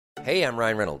Hey, I'm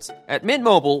Ryan Reynolds. At Mint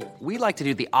Mobile, we like to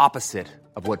do the opposite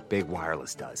of what Big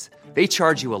Wireless does. They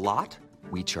charge you a lot,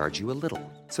 we charge you a little.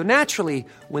 So naturally,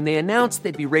 when they announced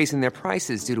they'd be raising their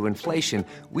prices due to inflation,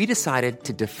 we decided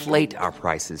to deflate our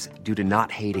prices due to not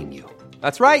hating you.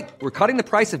 That's right. We're cutting the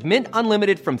price of Mint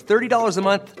Unlimited from $30 a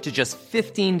month to just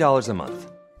 $15 a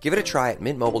month. Give it a try at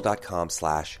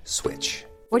mintmobile.com/switch.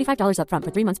 $45 up front for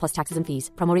 3 months plus taxes and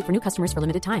fees. Promo rate for new customers for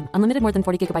limited time. Unlimited more than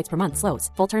 40 gigabytes per month. Slows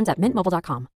full terms at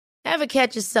mintmobile.com. Ever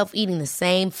catch yourself eating the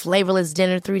same flavorless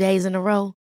dinner 3 days in a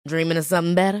row? Dreaming of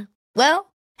something better?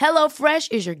 Well,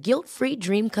 HelloFresh is your guilt-free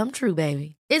dream come true,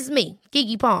 baby. It's me,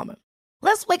 Keke Palmer.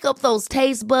 Let's wake up those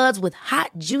taste buds with hot,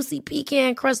 juicy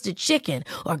pecan-crusted chicken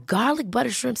or garlic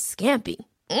butter shrimp scampi.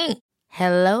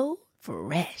 Hello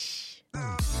Fresh.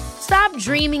 Stop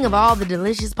dreaming of all the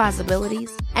delicious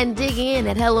possibilities and dig in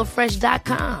at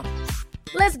HelloFresh.com.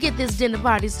 Let's get this dinner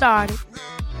party started.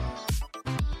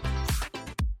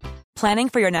 Planning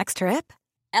for your next trip?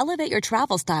 Elevate your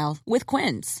travel style with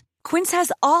Quince. Quince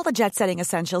has all the jet-setting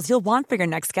essentials you'll want for your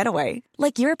next getaway,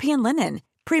 like European linen,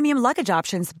 premium luggage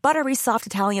options, buttery soft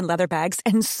Italian leather bags,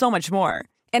 and so much more.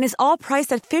 And is all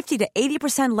priced at 50 to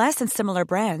 80% less than similar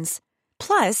brands.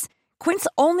 Plus, Quince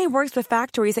only works with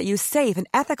factories that use safe and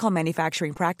ethical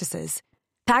manufacturing practices.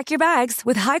 Pack your bags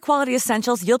with high-quality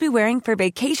essentials you'll be wearing for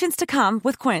vacations to come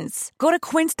with Quince. Go to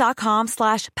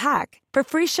quince.com/pack for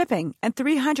free shipping and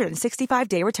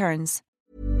 365-day returns.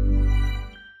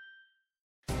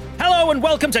 Hello and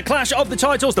welcome to Clash of the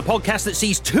Titles, the podcast that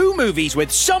sees two movies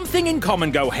with something in common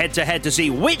go head-to-head to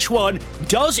see which one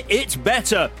does it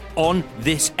better. On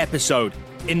this episode,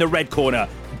 in the red corner,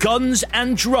 guns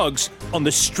and drugs on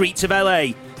the streets of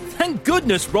LA. Thank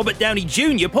goodness Robert Downey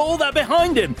Jr. put all that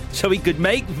behind him so he could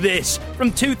make this.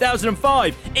 From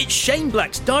 2005, it's Shane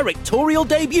Black's directorial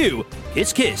debut,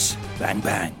 Kiss Kiss, Bang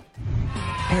Bang.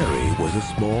 Harry was a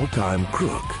small-time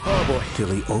crook. Oh, boy.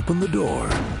 Till he opened the door.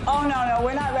 Oh, no,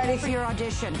 we're not ready for your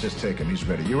audition. Just take him, he's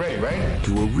ready. You ready, right?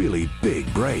 To a really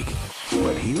big break.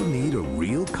 But he'll need a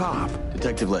real cop.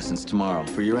 Detective lessons tomorrow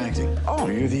for your acting. Oh,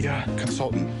 you're the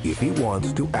consultant. If he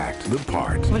wants to act the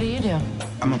part. What do you do?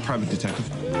 I'm a private detective.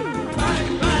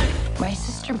 My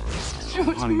sister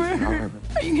was murdered.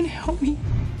 Are you going to help me?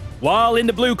 While in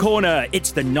the blue corner,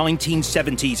 it's the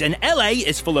 1970s and LA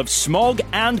is full of smog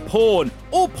and porn,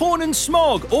 or porn and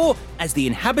smog, or, as the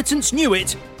inhabitants knew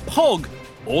it, pog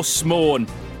or smorn.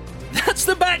 That's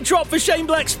the backdrop for Shane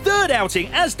Black's third outing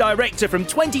as director from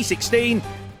 2016.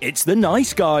 It's The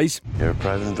Nice Guys. You're a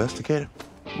private investigator?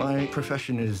 My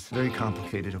profession is very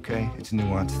complicated, okay? It's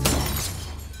nuanced.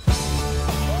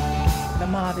 The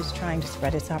mob is trying to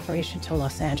spread its operation to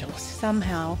Los Angeles.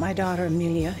 Somehow, my daughter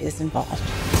Amelia is involved.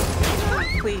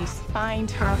 Please,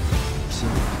 find her.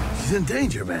 She's in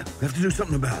danger, man. We have to do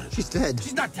something about it. She's dead.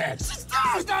 She's not dead. She's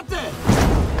not dead!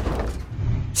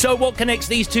 So what connects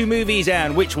these two movies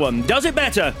and which one does it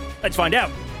better? Let's find out.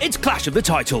 It's Clash of the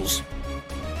Titles.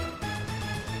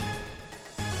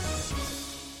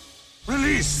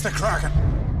 Release the Kraken.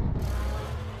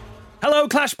 Hello,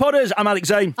 Clash Podders. I'm Alex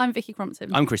Zane. I'm Vicky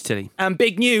Crompton. I'm Chris Tilley. And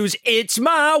big news, it's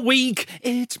my week.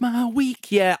 It's my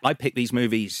week. Yeah, I picked these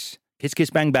movies. Kiss Kiss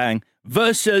Bang Bang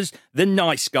versus The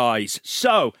Nice Guys.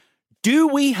 So, do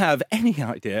we have any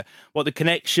idea what the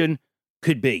connection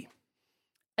could be?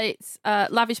 It's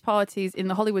lavish parties in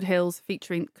the Hollywood Hills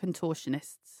featuring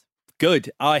contortionists.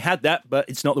 Good. I had that, but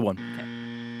it's not the one.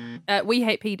 Okay. We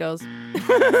hate pedos.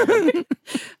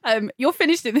 You're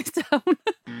finished in this town.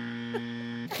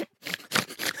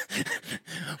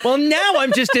 Well, now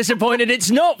I'm just disappointed it's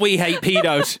not We Hate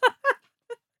Pedos.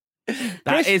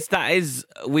 That is.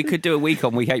 We could do a week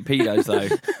on We Hate Pedos, though.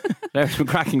 There are some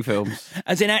cracking films.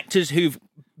 As in actors who've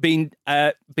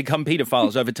become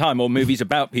paedophiles over time, or movies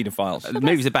about paedophiles.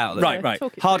 Movies about them. Right.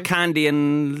 Hard Candy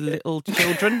and Little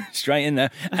Children. Straight in there.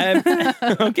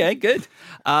 Okay, good.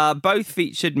 Both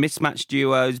featured mismatched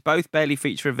duos. Both barely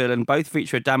feature a villain. Both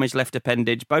feature a damaged left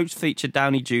appendage. Both feature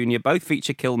Downey Jr. Both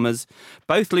feature Kilmers.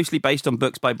 Both loosely based on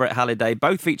books by Brett Halliday.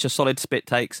 Both feature solid spit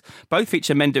takes. Both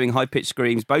feature men doing high-pitched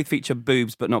screams. Both feature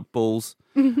boobs but not balls.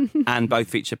 And both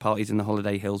feature parties in the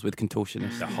Holiday Hills with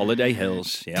contortionists. The Holiday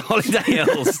Hills, yeah. Holiday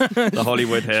Hills. The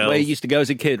Hollywood Hills. That's where you used to go as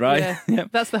a kid, right? Yeah. Yep.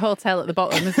 That's the hotel at the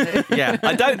bottom, isn't it? Yeah,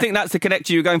 I don't think that's the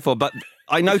connection you were going for, but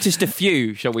I noticed a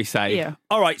few, shall we say. Yeah.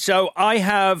 All right, so I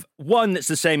have one that's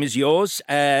the same as yours.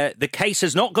 The case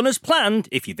has not gone as planned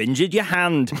if you've injured your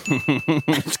hand.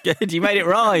 That's good, you made it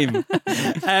rhyme.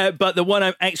 But the one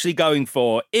I'm actually going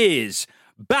for is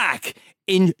back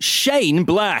in Shane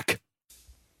Black.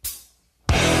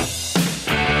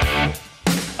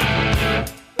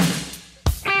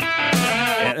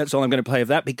 That's all I'm going to play of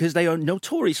that because they are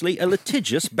notoriously a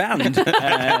litigious band.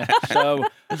 So,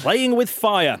 Playing with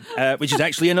Fire, which is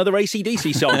actually another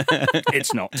AC/DC song.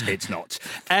 It's not.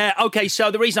 Okay,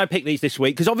 so the reason I picked these this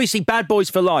week, because obviously Bad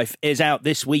Boys for Life is out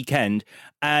this weekend,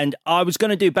 and I was going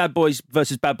to do Bad Boys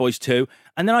versus Bad Boys 2,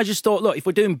 and then I just thought, look, if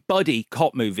we're doing buddy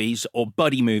cop movies or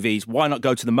buddy movies, why not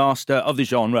go to the master of the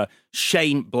genre,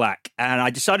 Shane Black? And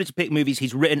I decided to pick movies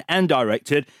he's written and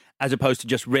directed, as opposed to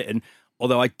just written,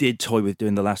 although I did toy with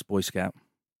doing The Last Boy Scout,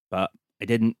 but I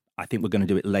didn't. I think we're going to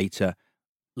do it later.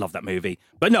 Love that movie.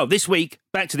 But no, this week,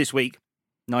 back to this week,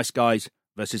 Nice Guys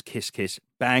versus Kiss Kiss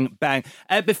Bang Bang.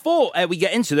 Before we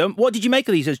get into them, what did you make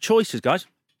of these as choices, guys?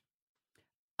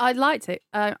 I liked it.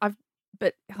 I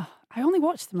only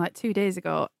watched them like 2 days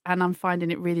ago, and I'm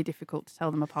finding it really difficult to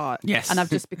tell them apart. Yes. And I've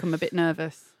just become a bit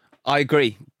nervous. I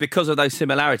agree. Because of those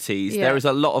similarities, Yeah. there is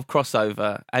a lot of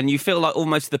crossover, and you feel like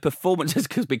almost the performances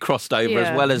could be crossed over Yeah.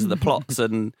 as well as the plots.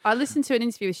 And I listened to an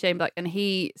interview with Shane Black, and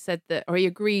he said that, or he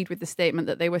agreed with the statement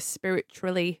that they were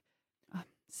spiritually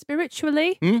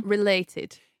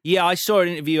related. Yeah, I saw an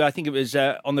interview, I think it was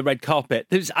on the red carpet.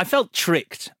 I felt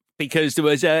tricked because there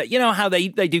was, you know how they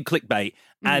do clickbait,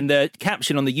 and the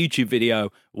caption on the YouTube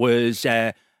video was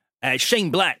Shane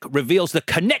Black reveals the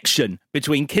connection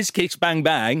between Kiss Kiss Bang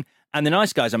Bang and the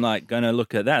Nice Guys. I'm like, going to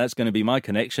look at that. That's going to be my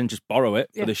connection. Just borrow it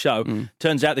for the show.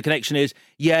 Turns out the connection is,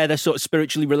 they're sort of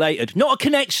spiritually related. Not a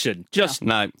connection, just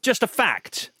a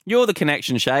fact. You're the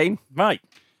connection, Shane. Right.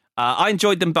 I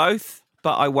enjoyed them both,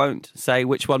 but I won't say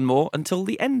which one more until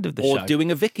the end of the show. Or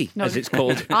doing a Vicky, as it's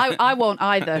called. I won't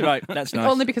either. Right, that's nice.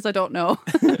 Only because I don't know.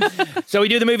 So we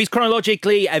do the movies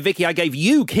chronologically. Vicky, I gave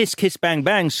you Kiss Kiss Bang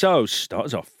Bang, so start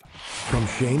us off. From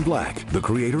Shane Black, the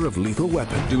creator of Lethal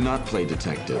Weapon. Do not play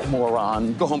detective.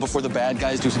 Moron. Go home before the bad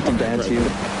guys do something bad to you.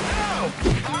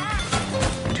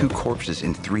 2 corpses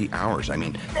in 3 hours. I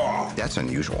mean, that's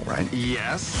unusual, right?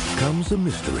 Yes. Comes a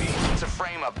mystery. It's a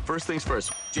frame-up. First things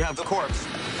first. Do you have the corpse?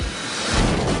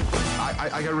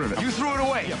 I got rid of it. You threw it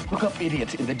away. Look up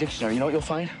idiot in the dictionary. You know what you'll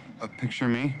find? A picture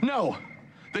of me? No.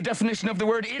 The definition of the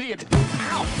word idiot.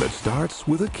 Ow! That starts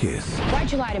with a kiss. Why'd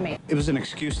you lie to me? It was an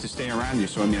excuse to stay around you,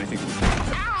 so I think...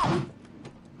 Ow!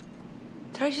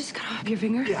 Did I just cut off your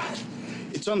finger? Yeah.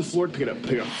 It's on the floor. Pick it up.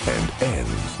 And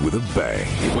ends with a bang.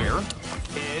 Where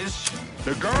is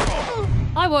the girl?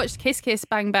 I watched Kiss Kiss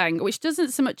Bang Bang, which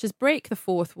doesn't so much as break the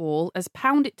fourth wall as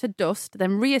pound it to dust,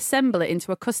 then reassemble it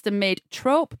into a custom-made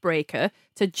trope breaker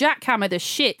to jackhammer the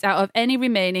shit out of any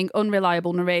remaining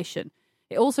unreliable narration.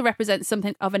 It also represents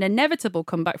something of an inevitable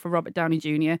comeback for Robert Downey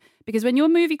Jr., because when your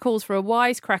movie calls for a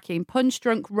wisecracking,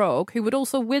 punch-drunk rogue who would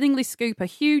also willingly scoop a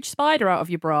huge spider out of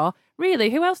your bra, really,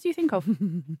 who else do you think of?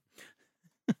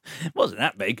 It wasn't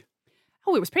that big.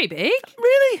 Oh, it was pretty big.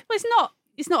 Really? Well, it's not.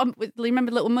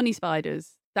 Remember little money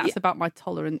spiders? That's about my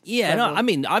tolerance. Yeah, no, I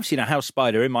mean, I've seen a house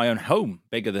spider in my own home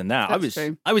bigger than that. That's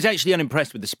true. I was actually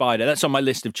unimpressed with the spider. That's on my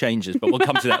list of changes, but we'll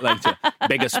come to that later.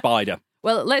 Bigger spider.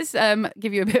 Well, let's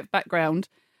give you a bit of background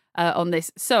on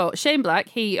this. So, Shane Black,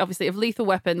 he obviously of Lethal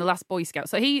Weapon, The Last Boy Scout.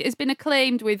 So he has been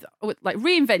acclaimed with like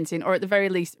reinventing, or at the very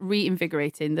least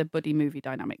reinvigorating, the buddy movie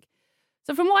dynamic.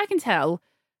 So from what I can tell,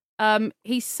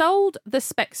 he sold the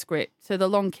spec script to The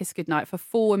Long Kiss Goodnight for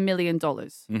 $4 million.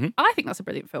 Mm-hmm. I think that's a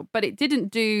brilliant film, but it didn't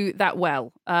do that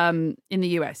well in the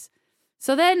US.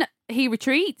 So then he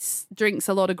retreats, drinks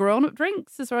a lot of grown-up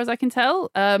drinks, as far as I can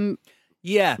tell.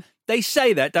 Yeah, they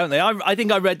say that, don't they? I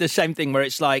think I read the same thing where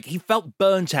it's like he felt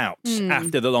burnt out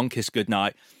after The Long Kiss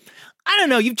Goodnight. I don't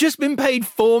know, you've just been paid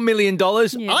 $4 million.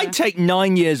 Yeah. I'd take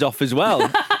 9 years off as well.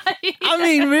 Yeah. I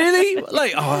mean, really?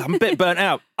 Like, I'm a bit burnt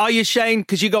out. Are you, Shane?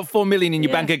 Because you got $4 million in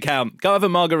your bank account. Go have a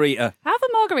margarita. Have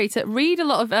a margarita, read a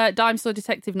lot of dime store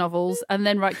detective novels, and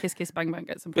then write Kiss Kiss Bang Bang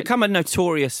at some point. Become a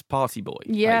notorious party boy,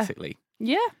 basically.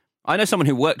 Yeah. I know someone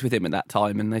who worked with him at that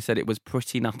time, and they said it was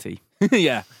pretty nutty.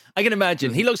 Yeah, I can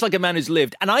imagine. He looks like a man who's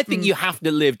lived, and I think you have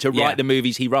to live to write the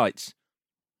movies he writes.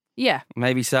 Yeah.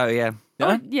 Maybe so, yeah.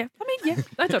 Oh, yeah. I mean, yeah.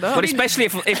 I don't know. But especially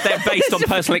if they're based on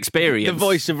personal experience. The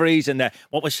voice of reason there.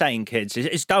 What we're saying, kids,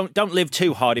 is don't live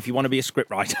too hard if you want to be a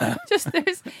scriptwriter.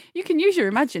 You can use your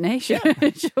imagination,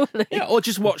 surely. Yeah, or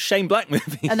just watch Shane Black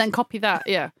movies. And then copy that,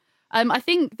 yeah. I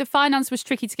think the finance was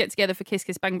tricky to get together for Kiss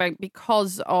Kiss Bang Bang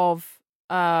because of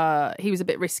he was a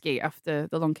bit risky after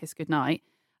The Long Kiss Goodnight.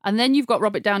 And then you've got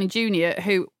Robert Downey Jr.,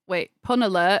 who, pun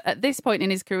alert, at this point in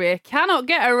his career, cannot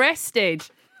get arrested.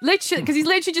 Literally, because he's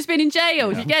literally just been in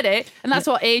jail. You get it? And that's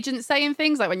what agents say in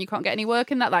things, like when you can't get any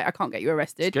work and that, like, I can't get you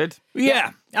arrested. It's good.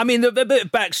 Yeah. I mean, the bit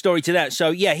of backstory to that.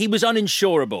 So, yeah, he was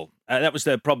uninsurable. That was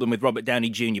the problem with Robert Downey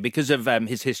Jr. because of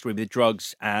his history with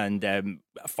drugs and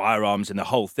firearms and the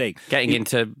whole thing. Getting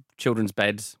into children's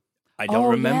beds. I don't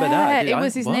remember that. It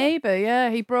was his neighbour, yeah.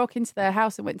 He broke into their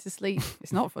house and went to sleep.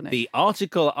 It's not funny. The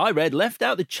article I read left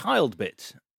out the child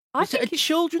bit. Was it a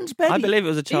children's bed? I believe it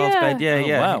was a child's bed,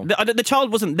 yeah. Wow. The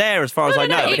child wasn't there as far as I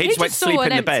know. But he just went to sleep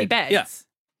in the bed. Yeah.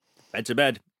 Bed to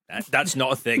bed. That's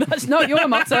not a thing. That's not your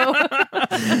motto.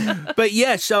 But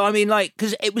yeah, so I mean, like,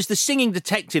 because it was the singing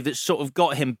detective that sort of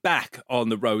got him back on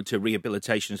the road to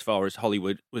rehabilitation as far as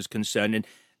Hollywood was concerned. And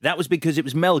that was because it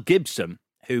was Mel Gibson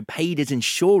who paid his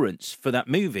insurance for that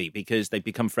movie because they'd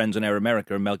become friends on Air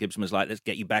America. And Mel Gibson was like, let's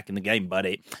get you back in the game,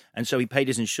 buddy. And so he paid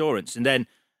his insurance. And then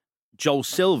Joel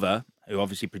Silver, who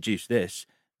obviously produced this,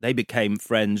 they became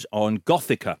friends on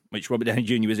Gothica, which Robert Downey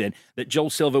Jr. was in, that Joel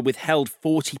Silver withheld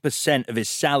 40% of his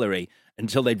salary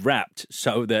until they'd wrapped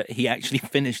so that he actually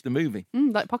finished the movie.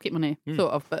 Like pocket money,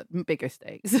 sort of, but bigger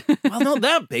stakes. Well, not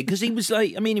that big, because he was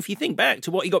like, I mean, if you think back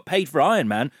to what he got paid for Iron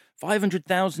Man,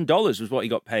 $500,000 was what he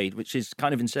got paid, which is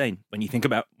kind of insane when you think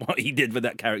about what he did with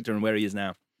that character and where he is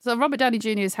now. So Robert Downey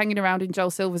Jr. is hanging around in Joel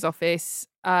Silver's office.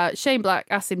 Shane Black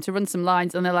asks him to run some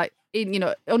lines, and they're like,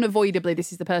 unavoidably,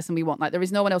 this is the person we want. Like, there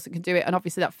is no one else that can do it. And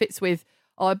obviously that fits with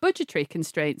our budgetary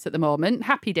constraints at the moment.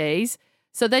 Happy days.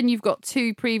 So then you've got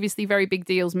two previously very big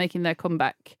deals making their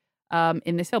comeback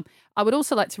in this film. I would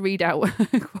also like to read out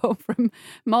a quote from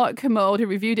Mark Kermode, who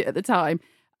reviewed it at the time.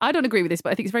 I don't agree with this,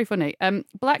 but I think it's very funny.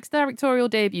 Black's directorial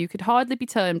debut could hardly be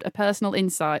termed a personal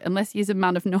insight unless he is a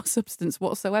man of no substance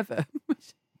whatsoever.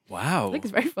 Wow. I think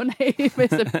it's very funny.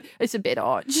 It's a bit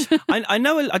arch. I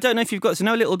know. I don't know if you've got to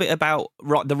know a little bit about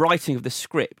the writing of the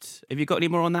script. Have you got any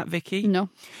more on that, Vicky? No.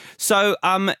 So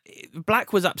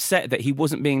Black was upset that he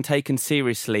wasn't being taken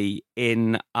seriously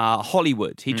in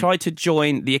Hollywood. He tried to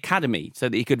join the Academy so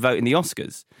that he could vote in the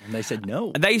Oscars. And they said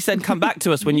no. They said, come back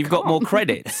to us when you've got more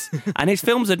credits. And his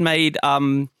films had made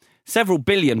several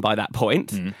billion by that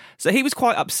point. So he was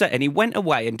quite upset, and he went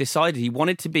away and decided he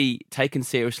wanted to be taken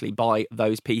seriously by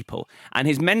those people. And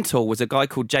his mentor was a guy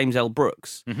called James L.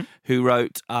 Brooks, who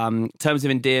wrote Terms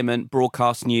of Endearment,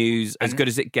 Broadcast News, As Good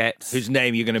as It Gets. Whose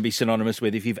name you're going to be synonymous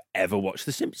with if you've ever watched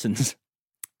The Simpsons.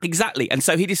 Exactly. And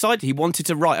so he decided he wanted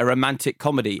to write a romantic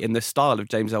comedy in the style of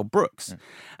James L. Brooks.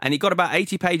 And he got about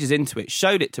 80 pages into it,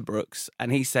 showed it to Brooks,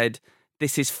 and he said,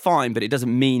 this is fine, but it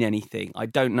doesn't mean anything. I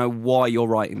don't know why you're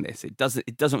writing this. It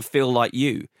doesn't feel like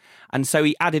you. And so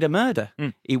he added a murder.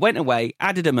 He went away,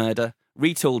 added a murder,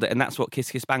 retooled it, and that's what Kiss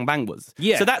Kiss Bang Bang was.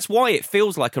 Yeah. So that's why it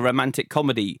feels like a romantic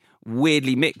comedy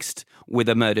weirdly mixed with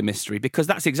a murder mystery, because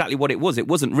that's exactly what it was. It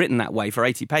wasn't written that way for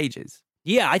 80 pages.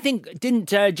 Yeah, I think, didn't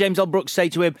James L. Brooks say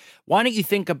to him, why don't you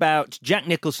think about Jack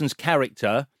Nicholson's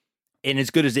character in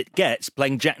As Good as It Gets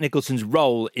playing Jack Nicholson's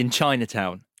role in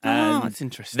Chinatown? That's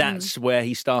interesting. That's where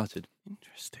he started.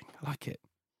 Interesting. I like it.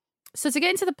 So to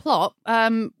get into the plot,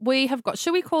 we have got,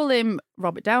 shall we call him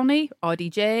Robert Downey,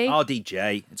 RDJ?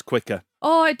 RDJ, it's quicker.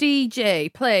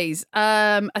 RDJ plays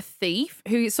a thief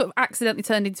who sort of accidentally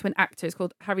turned into an actor. It's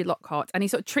called Harry Lockhart, and he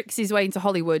sort of tricks his way into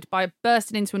Hollywood by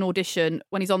bursting into an audition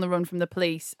when he's on the run from the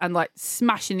police and like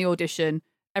smashing the audition.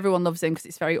 Everyone loves him because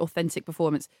it's a very authentic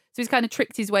performance. So he's kind of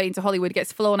tricked his way into Hollywood,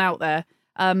 gets flown out there.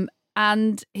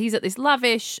 And he's at this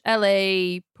lavish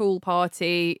LA pool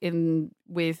party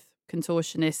with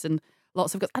contortionists and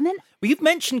lots of girls. And then, well, you've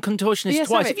mentioned contortionists twice.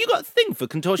 Sorry. Have you got a thing for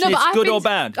contortionists, good or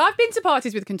bad? I've been to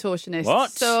parties with contortionists.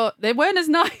 What? So they weren't as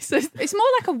nice. It's more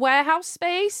like a warehouse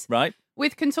space, right?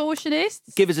 With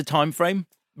contortionists. Give us a time frame.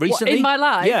 Recently, what, in my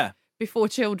life, yeah, before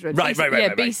children, right.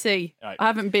 Yeah, BC. Right. I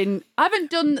haven't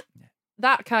done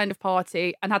that kind of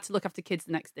party and had to look after kids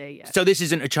the next day. Yeah. So this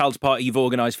isn't a child's party you've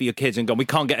organised for your kids and gone, we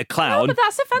can't get a clown. No, but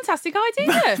that's a fantastic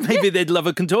idea. Maybe they'd love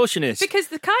a contortionist. Because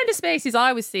the kind of spaces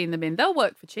I was seeing them in, they'll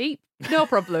work for cheap. No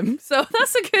problem. So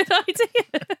that's a good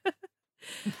idea.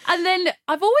 And then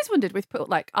I've always wondered with pool,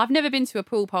 like, I've never been to a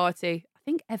pool party, I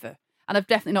think ever. And I've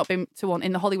definitely not been to one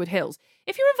in the Hollywood Hills.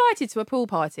 If you're invited to a pool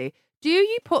party, do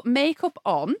you put makeup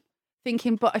on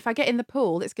thinking, but if I get in the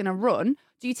pool, it's going to run?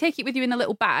 Do you take it with you in a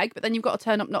little bag, but then you've got to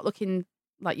turn up not looking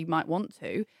like you might want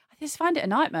to? I just find it a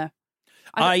nightmare.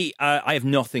 I have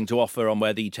nothing to offer on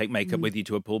whether you take makeup with you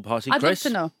to a pool party, I'd Chris.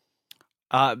 love to know.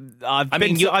 I've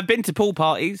been to pool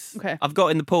parties. Okay. I've got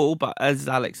in the pool, but as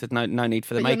Alex said, no need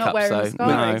for the But makeup. you're not wearing so a scarf,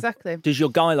 no. exactly. Does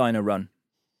your guy liner run?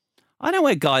 I don't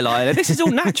wear guy liner. This is all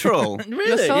natural. Really?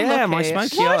 You're so Yeah, lucky. my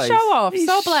smoky What eyes. a show off.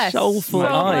 So blessed. Soulful So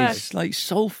eyes. blessed. Like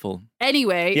soulful.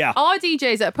 Anyway, Yeah. our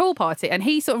DJ's at a pool party and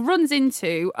he sort of runs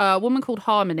into a woman called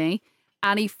Harmony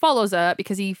and he follows her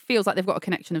because he feels like they've got a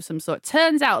connection of some sort.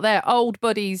 Turns out they're old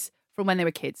buddies from when they were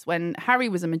kids. When Harry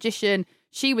was a magician,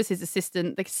 she was his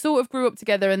assistant. They sort of grew up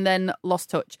together and then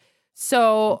lost touch.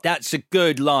 So That's a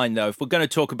good line, though, if we're going to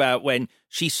talk about when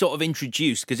she's sort of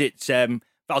introduced, because it's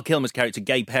Val Kilmer's character,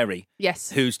 Gay Perry.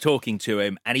 Yes. Who's talking to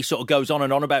him, and he sort of goes on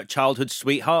and on about childhood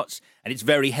sweethearts, and it's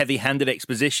very heavy-handed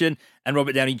exposition. And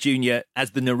Robert Downey Jr.,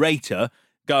 as the narrator,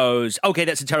 goes, okay,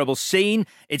 that's a terrible scene.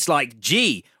 It's like,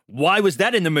 gee, why was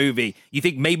that in the movie? You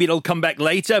think maybe it'll come back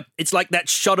later? It's like that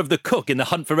shot of the cook in The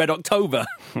Hunt for Red October.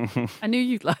 I knew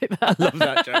you'd like that. I love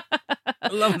that joke. I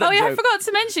love that I joke. forgot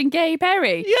to mention Gay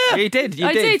Perry. Yeah. You did.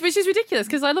 I did, which is ridiculous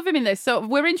because I love him in this. So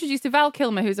we're introduced to Val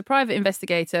Kilmer, who's a private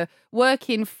investigator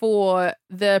working for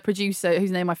the producer,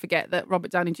 whose name I forget, that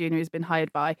Robert Downey Jr. has been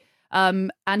hired by.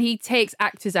 And he takes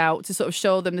actors out to sort of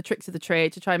show them the tricks of the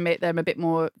trade to try and make them a bit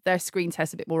more, their screen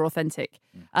tests a bit more authentic.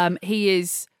 He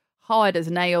is hard as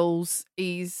nails.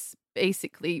 He's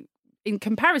basically, in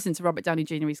comparison to Robert Downey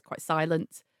Jr., he's quite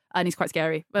silent and he's quite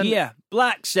scary. Yeah,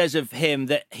 Black says of him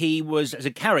that he was, as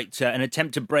a character, an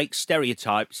attempt to break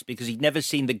stereotypes because he'd never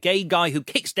seen the gay guy who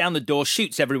kicks down the door,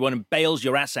 shoots everyone and bails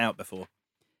your ass out before.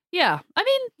 Yeah, I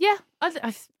mean, yeah,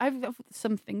 I've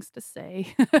some things to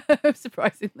say,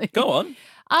 surprisingly. Go on.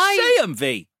 Say them,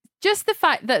 V. Just the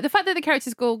fact that the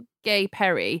character's called Gay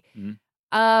Perry,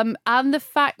 and the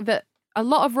fact that a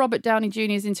lot of Robert Downey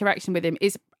Jr.'s interaction with him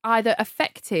is either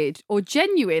affected or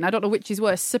genuine. I don't know which is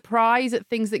worse. Surprise at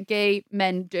things that gay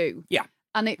men do. Yeah.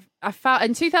 And I found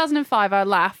in 2005 I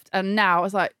laughed, and now I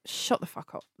was like, shut the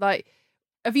fuck up. Like,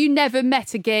 have you never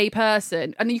met a gay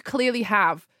person? And you clearly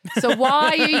have. So why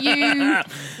are you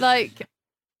like?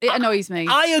 It annoys me.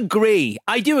 I agree.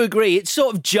 I do agree. It's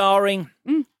sort of jarring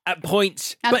at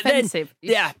points. And but offensive.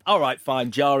 Then, yeah, all right, fine.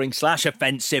 Jarring /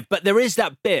 offensive. But there is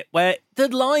that bit where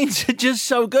the lines are just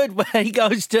so good where he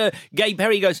goes to Gay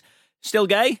Perry, he goes, still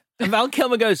gay? And Val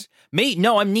Kilmer goes, me?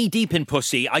 No, I'm knee deep in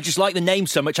pussy. I just like the name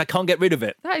so much I can't get rid of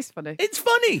it. That is funny. It's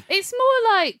funny. It's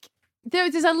more like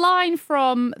there's a line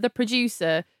from the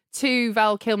producer to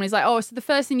Val Kilmer. He's like, oh, so the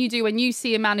first thing you do when you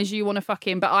see a man is you want to fuck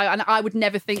him, but I would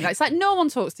never think that. It's like no one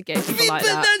talks to gay people like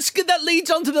that. That's good. That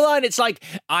leads on to the line. It's like,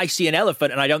 I see an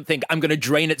elephant and I don't think I'm going to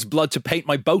drain its blood to paint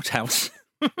my boathouse.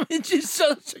 It's just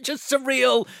such a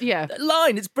surreal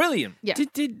line. It's brilliant. Yeah.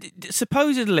 Did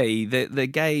supposedly the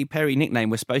Gay Perry nickname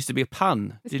was supposed to be a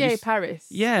pun? It's Gay Paris.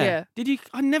 Yeah. Did you?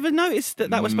 I never noticed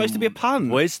that was supposed to be a pun.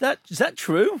 Well, is that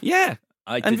true? Yeah.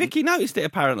 And Vicky noticed it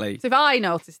apparently. So if I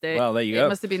noticed it, well, there you go. It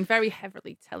must have been very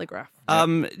heavily telegraphed.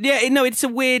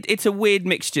 It's a weird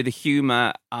mixture. The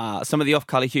humour, some of the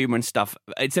off-color humour and stuff.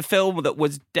 It's a film that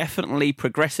was definitely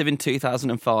progressive in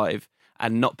 2005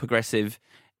 and not progressive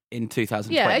in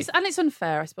 2020. Yeah, it's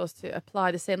unfair, I suppose, to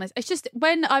apply the same lines. It's just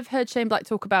when I've heard Shane Black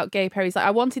talk about Gay Perry, he's like,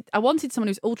 I wanted someone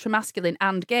who's ultra masculine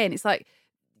and gay, and it's like,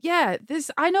 yeah,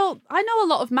 I know a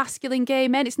lot of masculine gay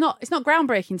men. It's not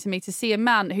groundbreaking to me to see a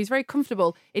man who's very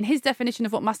comfortable in his definition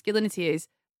of what masculinity is,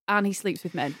 and he sleeps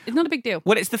with men. It's not a big deal.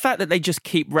 Well, it's the fact that they just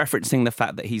keep referencing the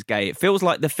fact that he's gay. It feels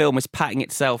like the film is patting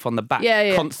itself on the back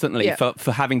constantly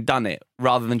for having done it,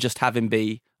 rather than just have him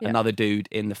be another dude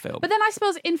in the film. But then I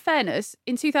suppose, in fairness,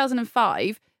 in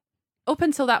 2005, up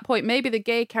until that point, maybe the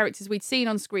gay characters we'd seen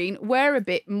on screen were a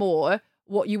bit more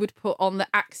what you would put on the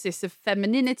axis of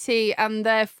femininity, and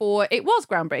therefore it was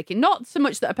groundbreaking. Not so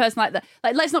much that a person like that,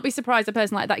 like, let's not be surprised a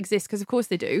person like that exists, because of course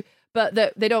they do, but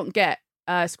that they don't get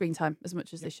screen time as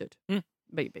much as they should.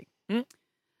 Maybe.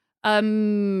 So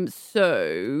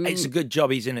it's a good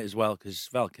job he's in it as well, because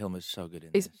Val Kilmer's so good in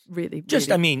it. It's really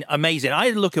I mean, amazing. I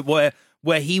look at where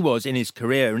he was in his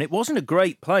career, and it wasn't a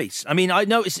great place. I mean, I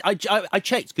noticed, I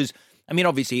checked, because I mean,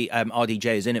 obviously,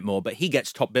 RDJ is in it more, but he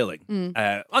gets top billing.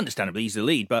 Understandably, he's the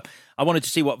lead. But I wanted to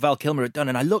see what Val Kilmer had done,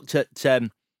 and I looked at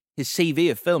his CV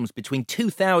of films between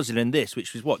 2000 and this,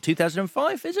 which was what,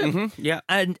 2005, is it? Mm-hmm, yeah.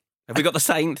 And have we got The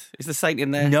Saint? Is The Saint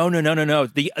in there? No.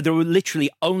 There were literally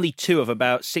only 2 of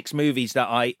about 6 movies that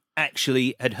I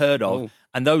actually had heard of,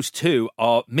 and those 2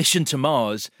 are Mission to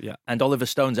Mars and Oliver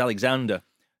Stone's Alexander.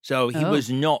 So he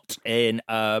was not in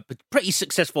a pretty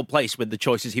successful place with the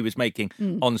choices he was making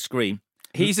on screen.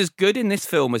 He's as good in this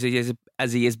film as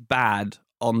he is bad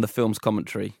on the film's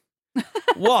commentary.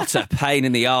 What a pain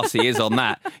in the arse he is on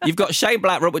that. You've got Shane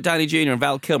Black, Robert Downey Jr. and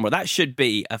Val Kilmer. That should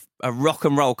be a rock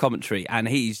and roll commentary, and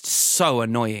he's so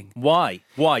annoying. Why?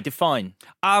 Define.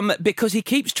 Because he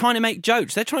keeps trying to make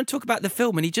jokes. They're trying to talk about the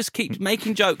film, and he just keeps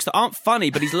making jokes that aren't funny,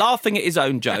 but he's laughing at his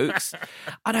own jokes.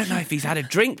 I don't know if he's had a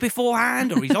drink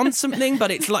beforehand or he's on something,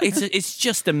 but it's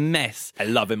just a mess. I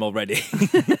love him already.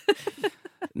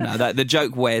 No, the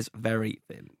joke wears very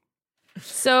thin.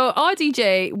 So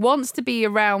RDJ wants to be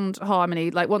around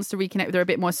Harmony, like wants to reconnect with her a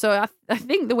bit more. So I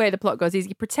think the way the plot goes is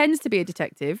he pretends to be a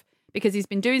detective because he's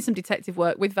been doing some detective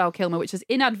work with Val Kilmer, which has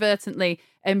inadvertently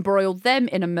embroiled them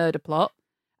in a murder plot.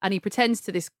 And he pretends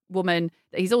to this woman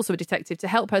that he's also a detective to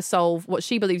help her solve what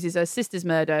she believes is her sister's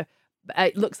murder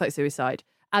It looks like suicide.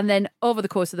 And then over the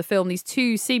course of the film, these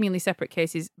two seemingly separate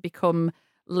cases become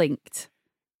linked.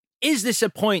 Is this a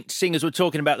point, seeing as we're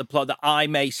talking about the plot, that I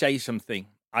may say something?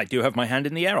 I do have my hand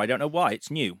in the air. I don't know why.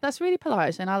 It's new. That's really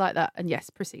polite, and I like that. And yes,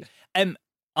 proceed.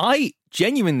 I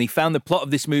genuinely found the plot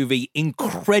of this movie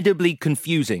incredibly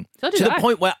confusing. So did to the I.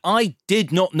 point where I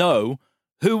did not know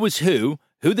who was who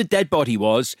the dead body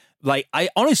was. Like, I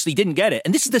honestly didn't get it.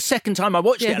 And this is the second time I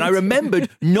watched it, and I remembered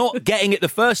not getting it the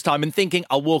first time and thinking,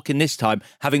 I'll walk in this time,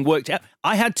 having worked out.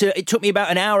 It took me about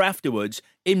an hour afterwards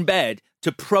in bed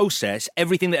to process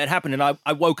everything that had happened, and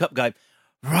I woke up going,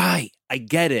 right, I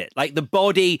get it. Like, the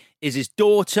body is his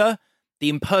daughter, the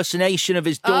impersonation of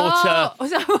his daughter.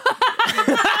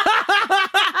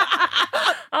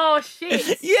 Oh,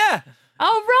 shit. Yeah.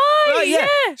 Oh, right,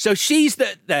 yeah. So she's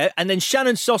there, and then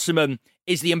Shannon Sossamon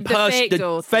is the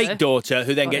fake daughter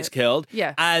who then gets killed.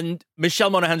 Yeah. And Michelle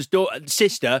Monaghan's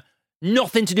sister,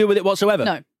 nothing to do with it whatsoever.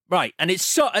 No. Right. And it's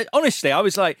so, honestly, I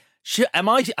was like, have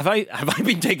I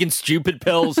been taking stupid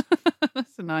pills?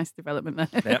 That's a nice development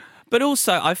there. Yeah. But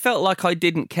also, I felt like I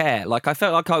didn't care. Like, I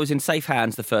felt like I was in safe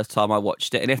hands the first time I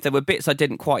watched it. And if there were bits I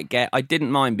didn't quite get, I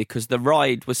didn't mind because the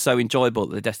ride was so enjoyable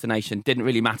that the destination didn't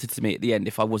really matter to me at the end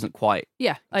if I wasn't quite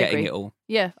I getting agree. it all.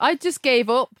 Yeah, I just gave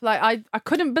up. Like, I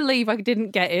couldn't believe I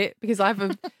didn't get it because I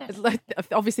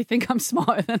obviously think I'm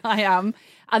smarter than I am.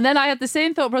 And then I had the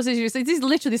same thought process. This is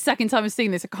literally the second time I've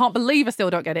seen this. I can't believe I still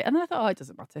don't get it. And then I thought, it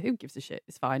doesn't matter. Who gives a shit?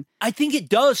 It's fine. I think it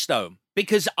does, though,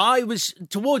 because I was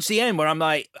towards the end where I'm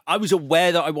like, I was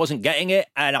aware that I wasn't getting it,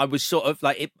 and I was sort of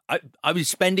like, I was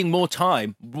spending more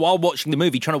time while watching the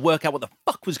movie trying to work out what the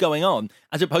fuck was going on,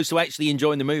 as opposed to actually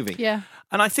enjoying the movie. Yeah.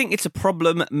 And I think it's a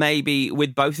problem maybe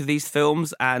with both of these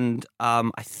films, and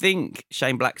I think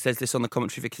Shane Black says this on the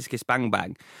commentary for Kiss Kiss Bang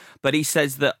Bang, but he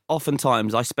says that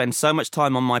oftentimes I spend so much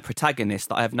time on my protagonist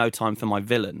that I have no time for my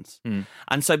villains.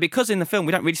 And so because in the film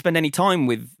we don't really spend any time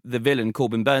with the villain,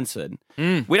 Corbin Burnson,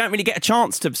 we don't really get a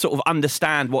chance to sort of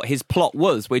understand what his plot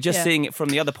was. We're just seeing it from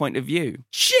the other point of view.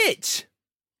 Shit!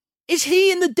 Is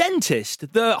he in The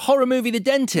Dentist? The horror movie The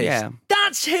Dentist? Yeah.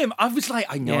 That's him! I was like,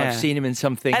 I know I've seen him in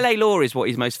something. L.A. Law is what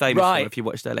he's most famous for, if you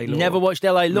watched L.A. Law. Never watched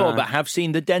L.A. Law, No. but have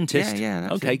seen The Dentist. Yeah,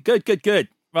 that's okay, it. good.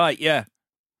 Right, yeah.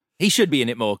 He should be in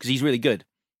it more, because he's really good.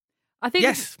 I think...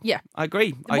 Yes. Yeah. I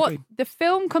agree. The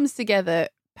film comes together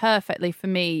perfectly for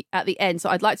me at the end. So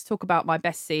I'd like to talk about my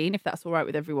best scene, if that's all right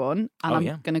with everyone. And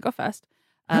I'm going to go first,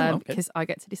 because I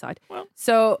get to decide. Well.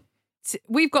 So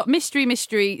we've got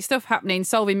mystery, stuff happening,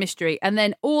 solving mystery, and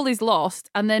then all is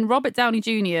lost. And then Robert Downey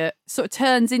Jr. sort of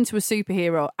turns into a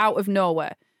superhero out of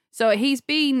nowhere. So he's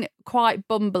been quite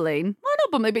bumbling. Well,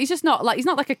 not bumbling, but he's not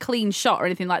like a clean shot or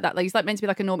anything like that. Like, he's like meant to be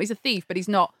like a normal. He's a thief, but he's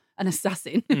not an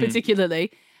assassin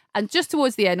particularly. And just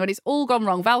towards the end, when it's all gone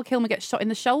wrong, Val Kilmer gets shot in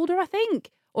the shoulder, I think,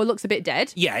 or looks a bit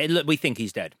dead. Yeah, we think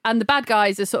he's dead. And the bad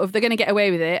guys are they're going to get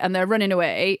away with it, and they're running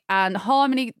away. And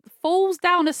Harmony falls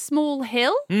down a small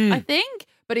hill, I think,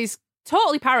 but he's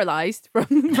totally paralysed from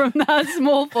that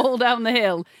small fall down the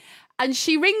hill. And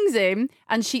she rings him,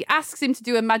 and she asks him to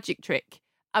do a magic trick.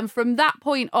 And from that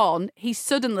point on, he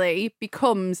suddenly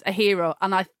becomes a hero,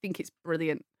 and I think it's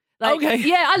brilliant. Like, okay.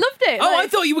 Yeah, I loved it. I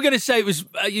thought you were going to say it was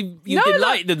you did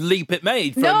like the leap it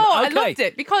made. From, I loved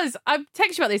it because I've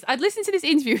texted you about this. I'd listened to this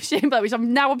interview with Shane Black, which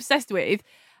I'm now obsessed with,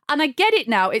 and I get it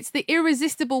now. It's the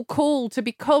irresistible call to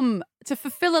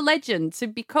fulfill a legend, to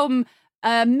become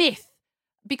a myth,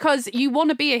 because you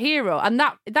want to be a hero, and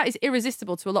that is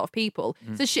irresistible to a lot of people.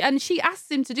 So she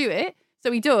asks him to do it.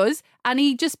 So he does, and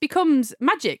he just becomes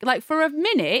magic. Like, for a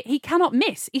minute, he cannot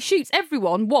miss. He shoots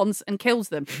everyone once and kills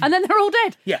them, and then they're all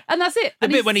dead. Yeah, and that's it. The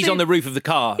bit when he's on the roof of the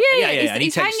car. Yeah. And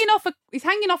he's hanging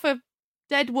off a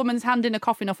dead woman's hand in a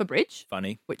coffin off a bridge.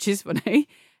 Funny, which is funny.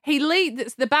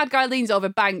 The bad guy leans over,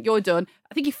 bang, you're done.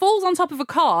 I think he falls on top of a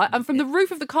car, and from the roof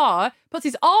of the car, puts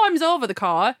his arms over the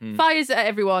car, fires at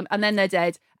everyone, and then they're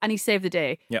dead, and he saved the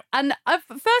day. Yep. And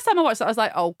first time I watched that, I was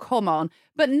like, oh, come on.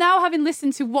 But now, having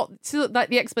listened to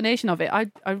the explanation of it, I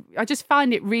just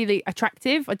find it really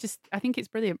attractive. I think it's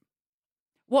brilliant.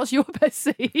 What's your best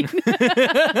scene?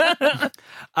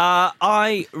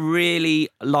 I really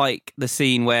like the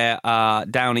scene where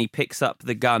Downey picks up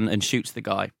the gun and shoots the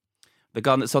guy. The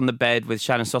gun that's on the bed with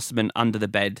Shannon Sossamon under the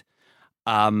bed.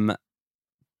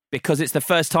 Because it's the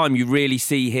first time you really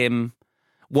see him,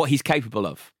 what he's capable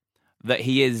of. That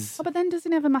he is... Oh, but then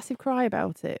doesn't he have a massive cry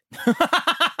about it?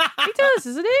 He does,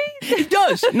 doesn't he? He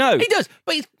does. No. He does.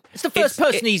 But it's the first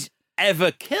person he's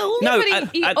ever killed. No, but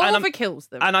he overkills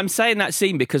them. And I'm saying that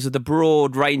scene because of the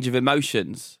broad range of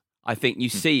emotions I think you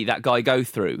see that guy go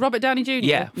through. Robert Downey Jr.?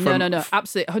 Yeah. No.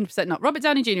 Absolutely, 100% not. Robert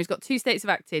Downey Jr. has got 2 states of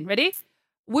acting. Ready?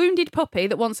 wounded puppy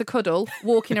that wants a cuddle,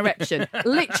 walking erection.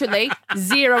 Literally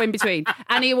 0 in between.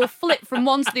 And he will flip from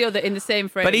one to the other in the same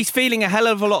frame. But he's feeling a hell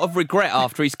of a lot of regret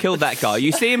after he's killed that guy.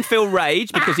 You see him feel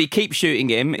rage because he keeps shooting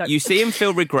him. You see him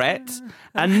feel regret.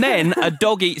 And then a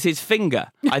dog eats his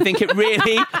finger. I think it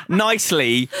really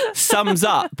nicely sums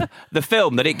up the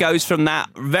film, that it goes from that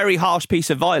very harsh piece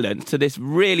of violence to this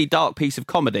really dark piece of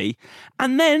comedy.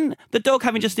 And then the dog,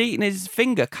 having just eaten his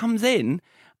finger, comes in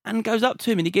and goes up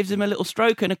to him and he gives him a little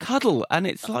stroke and a cuddle. And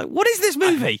it's like, what is this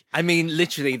movie? I mean,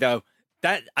 literally, though,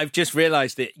 that I've just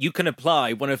realised that you can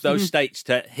apply one of those states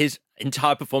to his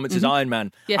entire performance as Iron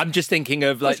Man. Yeah. I'm just thinking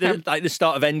of like the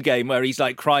start of Endgame where he's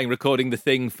like crying, recording the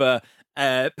thing for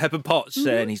Pepper Potts,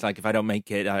 and he's like, if I don't make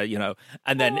it,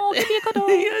 and then give me a cuddle.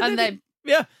 And then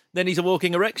then he's a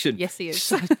walking erection. Yes, he is.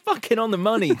 Just fucking on the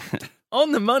money.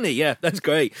 On the money, yeah, that's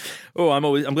great. Oh,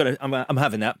 I'm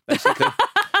having that, basically.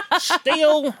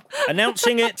 Steal,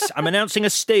 announcing it. I'm announcing a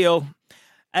steal.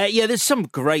 There's some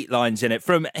great lines in it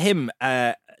from him.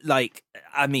 I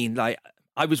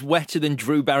was wetter than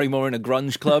Drew Barrymore in a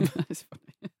grunge club.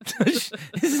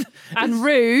 And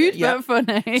rude, but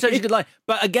funny. Such a good line.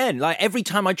 But again, like every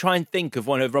time I try and think of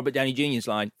one of Robert Downey Jr.'s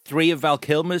line, 3 of Val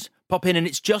Kilmer's pop in, and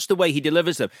it's just the way he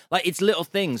delivers them. Like it's little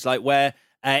things like where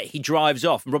he drives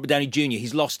off, and Robert Downey Jr.,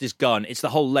 he's lost his gun. It's the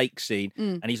whole lake scene,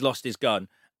 and he's lost his gun.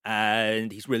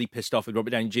 And he's really pissed off with Robert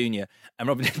Downey Jr. And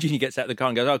Robert Downey Jr. gets out of the car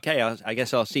and goes, okay, I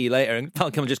guess I'll see you later. And Val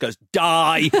Kilmer just goes,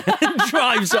 die, and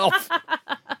drives off.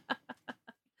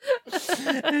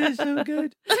 It's so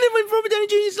good. And then when Robert Downey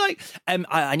Jr. is like,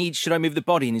 should I move the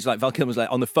body? And he's like, Val Kilmer's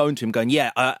like on the phone to him going,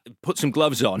 put some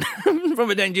gloves on.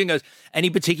 Robert Downey Jr. goes, any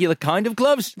particular kind of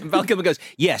gloves? And Val Kilmer goes,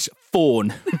 yes,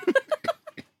 fawn.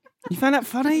 You found that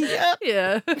funny?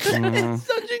 Yeah. It's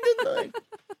such a good line.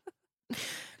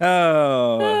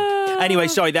 Oh. Anyway,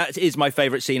 sorry, that is my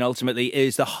favourite scene, ultimately,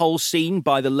 is the whole scene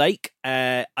by the lake.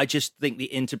 I just think the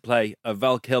interplay of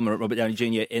Val Kilmer and Robert Downey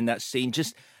Jr. in that scene,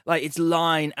 just like it's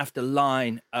line after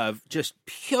line of just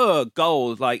pure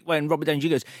gold. Like when Robert Downey Jr.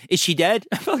 goes, is she dead?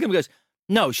 Val Kilmer goes,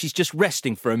 no, she's just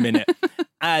resting for a minute.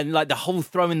 And like the whole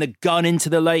throwing the gun into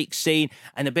the lake scene,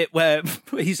 and the bit where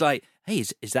he's like, hey,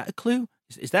 is that a clue?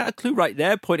 Is that a clue right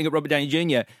there? Pointing at Robert Downey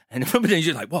Jr. And Robert Downey Jr.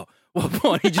 is like, what?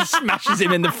 He just smashes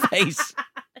him in the face.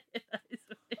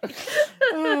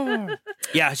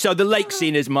 Yeah, so the lake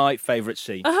scene is my favourite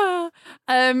scene.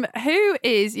 Who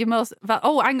is your most...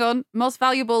 most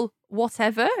valuable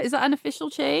whatever? Is that an official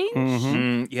change?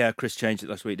 Mm-hmm. Yeah, Chris changed it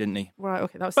last week, didn't he? Right,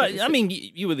 okay. That was. But, I mean,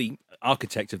 you were the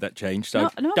architect of that change, so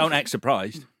don't act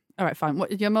surprised. All right, fine.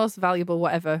 What your most valuable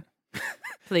whatever?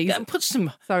 Please. Yeah, put some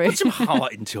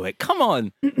heart into it. Come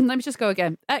on. Let me just go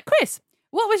again. Chris,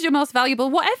 what was your most valuable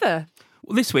whatever?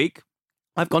 Well, this week,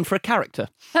 I've gone for a character.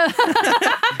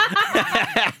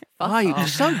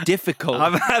 It's so difficult.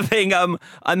 I'm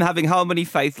having Harmony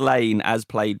Faith Lane as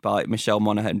played by Michelle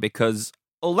Monaghan, because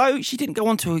although she didn't go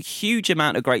on to a huge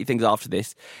amount of great things after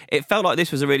this, it felt like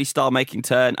this was a really star-making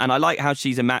turn, and I like how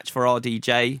she's a match for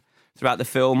RDJ throughout the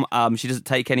film. She doesn't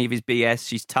take any of his BS.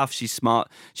 She's tough, she's smart,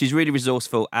 she's really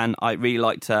resourceful, and I really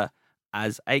liked her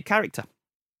as a character.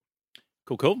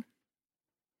 Cool.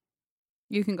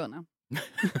 You can go now.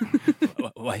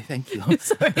 Why, thank you.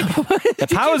 The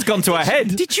power's gone to her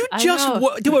head. Did you just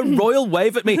do a royal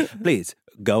wave at me? Please,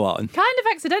 go on. Kind of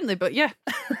accidentally, but yeah.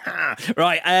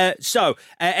 Right, so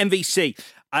MVC.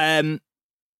 I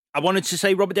wanted to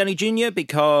say Robert Downey Jr.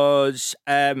 because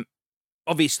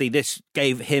obviously this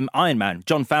gave him Iron Man.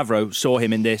 Jon Favreau saw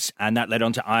him in this, and that led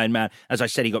on to Iron Man. As I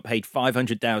said, he got paid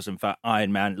 $500,000 for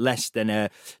Iron Man, less than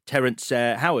Terrence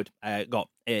Howard got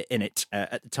in it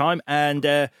at the time,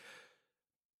 and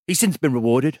he's since been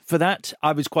rewarded for that.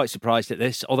 I was quite surprised at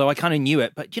this, although I kind of knew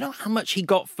it. But do you know how much he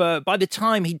got for... By the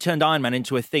time he turned Iron Man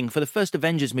into a thing, for the first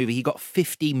Avengers movie, he got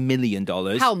 $50 million.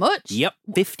 How much? Yep,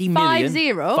 $50 million.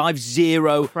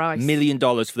 50 million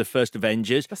dollars for the first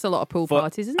Avengers. That's a lot of pool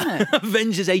parties, isn't it?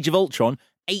 Avengers Age of Ultron,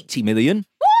 $80 million.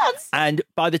 What? And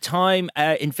by the time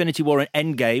Infinity War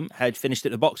and Endgame had finished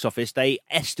at the box office, they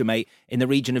estimate in the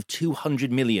region of $200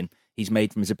 million he's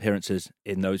made from his appearances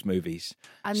in those movies.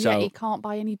 And yet he can't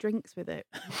buy any drinks with it,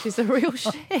 which is a real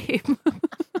shame.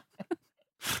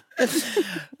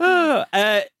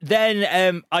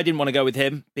 Then I didn't want to go with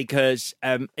him because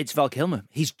it's Val Kilmer.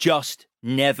 He's just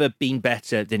never been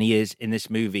better than he is in this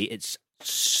movie. It's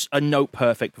a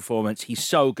note-perfect performance. He's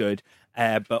so good,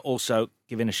 but also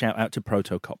giving a shout-out to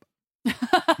Protocop.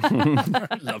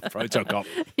 I love Protocop.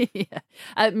 Yeah.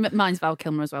 Mine's Val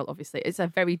Kilmer as well, obviously. It's a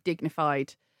very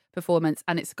dignified performance,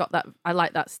 and it's got that, I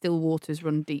like that still waters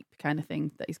run deep kind of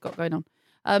thing that he's got going on.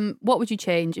 What would you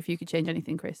change if you could change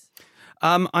anything, Chris?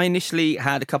 I initially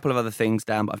had a couple of other things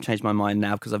down, but I've changed my mind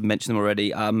now because I've mentioned them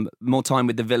already. More time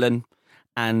with the villain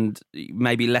and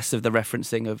maybe less of the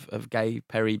referencing of gay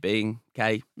Perry being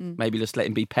gay. Maybe just let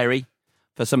him be Perry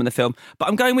for some of the film. But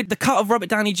I'm going with the cut of Robert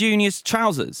Downey Jr.'s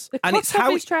trousers.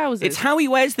 His trousers. It's how he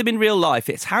wears them in real life.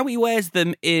 It's how he wears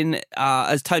them in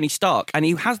as Tony Stark. And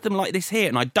he has them like this here,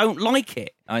 and I don't like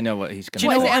it. I know what he's going to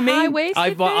do. You know what I mean?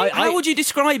 How would you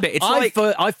describe it? It's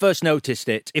I first noticed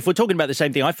it. If we're talking about the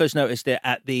same thing, I first noticed it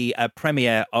at the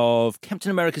premiere of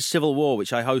Captain America: Civil War,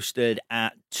 which I hosted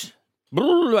at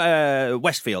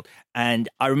Westfield. And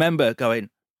I remember going,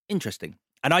 interesting.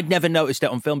 And I'd never noticed it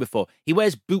on film before. He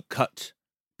wears bootcut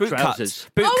trousers.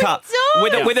 Boot cut.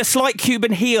 With a slight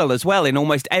Cuban heel as well in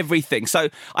almost everything. So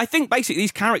I think basically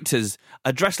these characters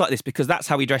are dressed like this because that's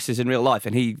how he dresses in real life,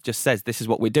 and he just says this is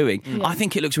what we're doing. Yeah. I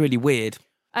think it looks really weird.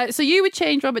 So you would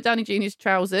change Robert Downey Jr.'s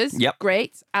trousers. Yep.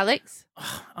 Great. Alex?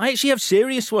 I actually have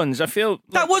serious ones. I feel...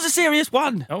 That was a serious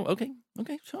one. Oh, okay.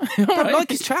 Okay, sorry. I don't like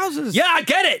his trousers. Yeah, I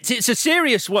get it. It's a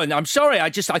serious one. I'm sorry. I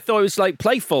thought it was like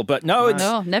playful, but no, it's...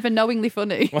 No, never knowingly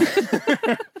funny.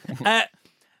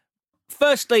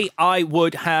 Firstly, I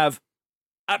would have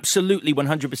absolutely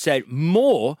 100%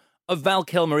 more of Val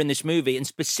Kilmer in this movie, and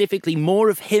specifically more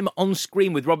of him on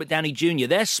screen with Robert Downey Jr.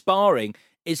 Their sparring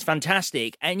is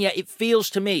fantastic, and yet it feels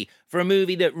to me, for a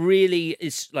movie that really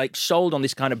is like sold on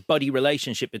this kind of buddy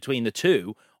relationship between the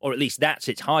two, or at least that's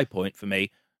its high point for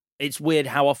me, it's weird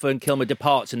how often Kilmer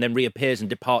departs and then reappears and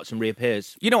departs and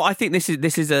reappears. You know, I think this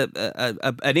is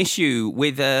an issue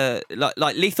with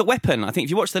like Lethal Weapon. I think if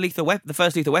you watch the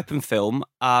first Lethal Weapon film,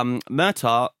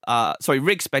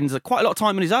 Riggs spends quite a lot of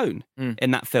time on his own in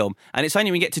that film, and it's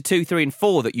only when you get to 2, 3, and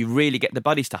 4 that you really get the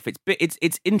buddy stuff.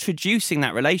 It's introducing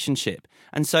that relationship,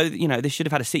 and so you know this should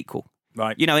have had a sequel.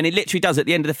 Right. You know, and it literally does at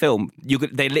the end of the film.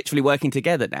 They're literally working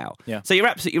together now. Yeah. So you're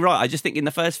absolutely right. I just think in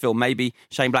the first film, maybe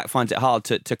Shane Black finds it hard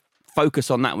to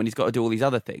focus on that when he's got to do all these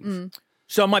other things.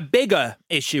 So my bigger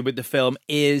issue with the film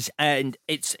is, and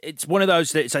it's one of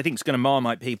those that I think it's going to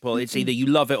Marmite people. It's either you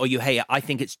love it or you hate it. I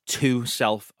think it's too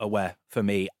self-aware for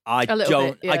me. I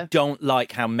don't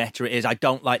like how meta it is. I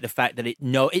don't like the fact that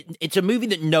it's a movie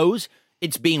that knows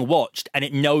it's being watched and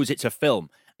it knows it's a film.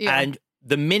 Yeah. And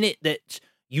the minute that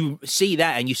you see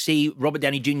that and you see Robert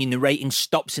Downey Jr. narrating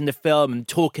stops in the film and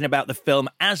talking about the film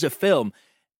as a film,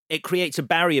 it creates a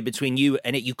barrier between you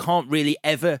and it. You can't really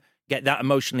ever get that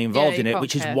emotionally involved in it,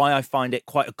 which is why I find it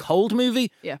quite a cold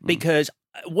movie. Yeah. Because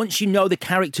once you know the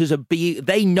characters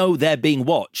they know they're being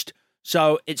watched.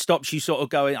 So it stops you sort of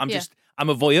going, I'm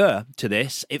a voyeur to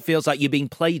this. It feels like you're being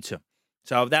played to.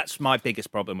 So that's my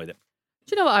biggest problem with it.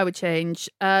 Do you know what I would change?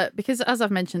 Because as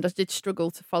I've mentioned, I did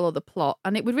struggle to follow the plot,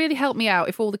 and it would really help me out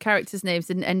if all the characters' names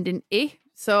didn't end in "I."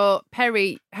 So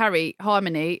Perry, Harry,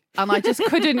 Harmony, and I just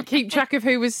couldn't keep track of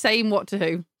who was saying what to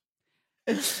who.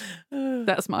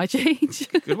 That's my change.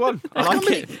 Good one. I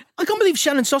can't believe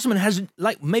Shannon Sossamon has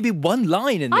like maybe one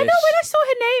line in this. I know, when I saw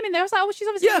her name in there, I was like, oh, she's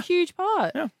obviously a huge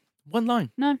part. Yeah, one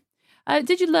line. No.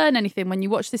 Did you learn anything when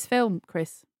you watched this film,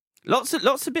 Chris? Lots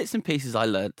of bits and pieces I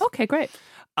learned. Okay, great.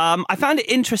 I found it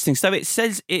interesting. So it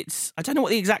says I don't know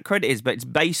what the exact credit is, but it's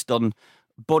based on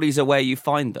Bodies Are Where You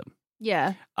Find Them.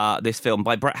 Yeah. This film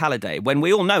by Brett Halliday, when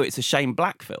we all know it's a Shane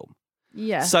Black film.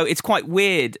 Yeah. So it's quite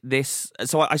weird,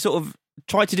 so I sort of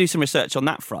tried to do some research on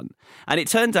that front. And it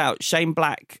turns out Shane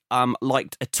Black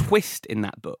liked a twist in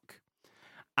that book.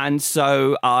 And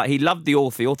so he loved the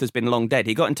author. The author's been long dead.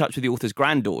 He got in touch with the author's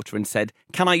granddaughter and said,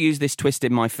 can I use this twist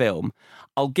in my film?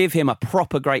 I'll give him a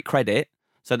proper great credit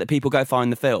so that people go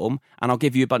find the film, and I'll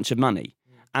give you a bunch of money.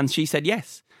 And she said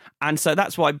yes. And so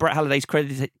that's why Brett Halliday's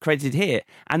credited here.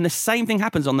 And the same thing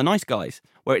happens on The Nice Guys,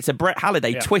 where it's a Brett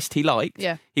Halliday twist he liked.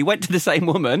 Yeah. He went to the same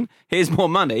woman, here's more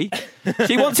money.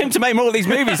 She wants him to make more of these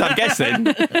movies, I'm guessing.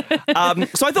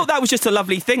 So I thought that was just a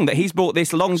lovely thing, that he's brought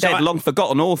this long dead, long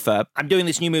forgotten author. I'm doing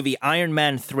this new movie, Iron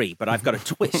Man 3, but I've got a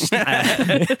twist.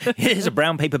 Here's a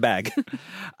brown paper bag.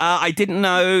 I didn't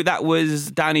know that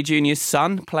was Downey Jr.'s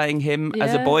son playing him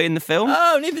as a boy in the film.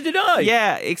 Oh, neither did I.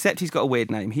 Yeah, except he's got a weird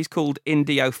name. He's called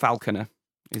Indio Falconer.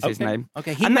 Is his name.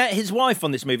 Okay, he met his wife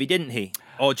on this movie, didn't he?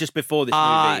 Or just before this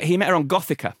movie? He met her on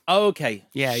Gothica. Oh, okay.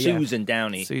 Yeah, Susan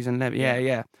Downey. Susan Levy,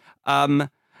 yeah. I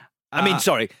mean,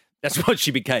 sorry, that's what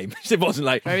she became. It wasn't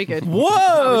like... Very good. Whoa!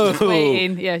 I was just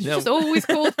waiting. Yeah, she's just always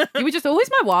called... You were just always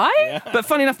my wife? Yeah. But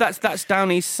funny enough, that's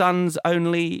Downey's son's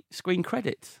only screen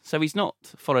credit. So he's not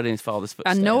followed in his father's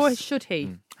footsteps. And nor should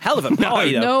he. Hell of a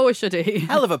party, though. No, should he?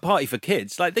 Hell of a party for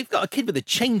kids. Like, they've got a kid with a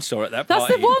chainsaw at that party.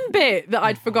 That's the one bit that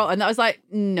I'd forgotten. That I was like,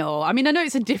 no. I mean, I know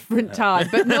it's a different time,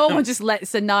 but no one just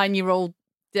lets a 9-year-old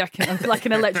like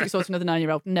an electric sword to another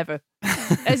 9-year-old. Never.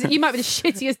 You might be the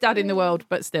shittiest dad in the world,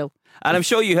 but still. And I'm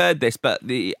sure you heard this, but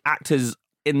the actors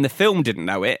in the film didn't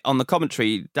know it. On the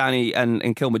commentary, Danny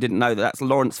and Kilmer didn't know that that's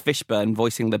Lawrence Fishburne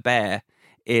voicing the bear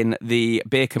in the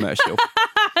beer commercial.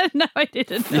 No, I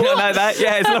didn't. You don't know that?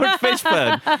 Yeah, it's Lawrence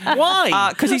Fishburne. Why?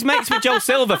 Because he's mates with Joel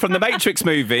Silver from the Matrix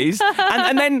movies,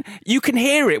 and then you can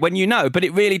hear it when you know, but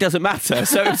it really doesn't matter.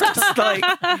 So it's just like,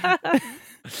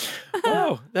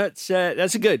 wow, that's a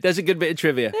good bit of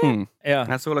trivia. Yeah,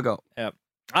 that's all I got. Yeah,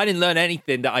 I didn't learn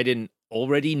anything that I didn't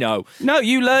already know. No,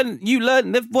 you learned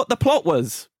what the plot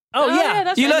was. Oh yeah,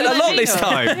 that's you learned a lot this know.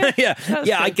 time. yeah.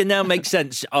 I can now make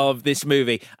sense of this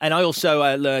movie. And I also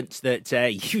learnt that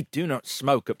you do not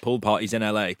smoke at pool parties in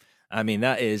LA. I mean,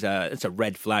 that's a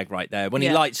red flag right there. When he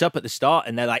lights up at the start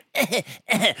and they're like,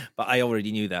 but I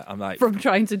already knew that. I'm like, from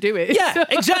trying to do it. Yeah,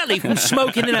 exactly. From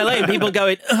smoking in LA and people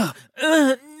going,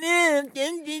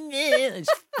 it's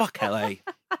fuck LA.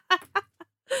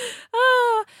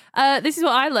 This is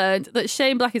what I learned, that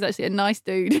Shane Black is actually a nice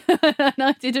dude.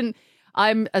 And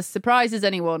I'm as surprised as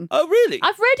anyone. Oh, really?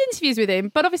 I've read interviews with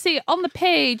him, but obviously on the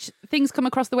page, things come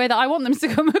across the way that I want them to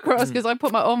come across because I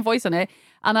put my own voice on it.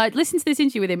 And I listened to this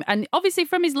interview with him. And obviously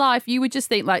from his life, you would just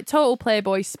think like total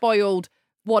playboy, spoiled,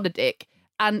 what a dick.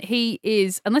 And he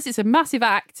is, unless it's a massive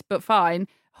act, but fine,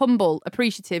 humble,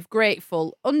 appreciative,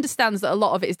 grateful, understands that a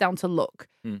lot of it is down to luck,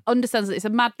 understands that it's a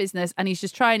mad business and he's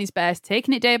just trying his best,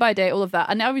 taking it day by day, all of that.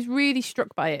 And I was really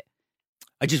struck by it.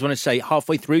 I just want to say,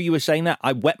 halfway through you were saying that,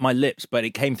 I wet my lips, but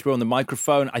it came through on the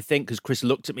microphone, I think, because Chris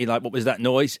looked at me like, what was that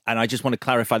noise? And I just want to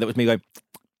clarify that was me going,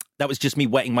 that was just me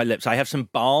wetting my lips. I have some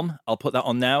balm. I'll put that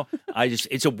on now.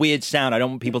 It's a weird sound. I don't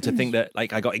want people to think that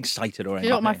like I got excited or anything. You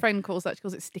know what my friend calls that? She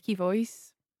calls it sticky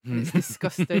voice. It's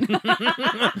disgusting.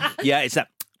 Yeah, it's that.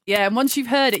 Yeah, and once you've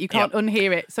heard it, you can't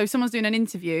unhear it. So if someone's doing an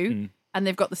interview and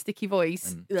they've got the sticky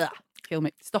voice, kill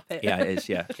me. Stop it. Yeah, it is.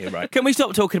 Yeah, you're right. Can we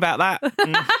stop talking about that?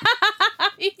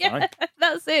 Yeah,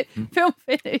 that's it. Film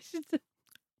finished.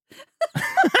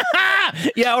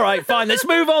 Yeah, all right, fine. Let's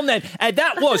move on then.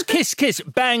 That was Kiss Kiss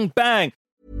Bang Bang.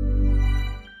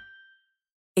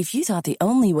 If you thought the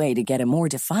only way to get a more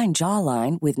defined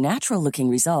jawline with natural-looking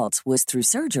results was through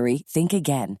surgery, think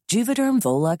again. Juvederm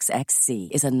Volux XC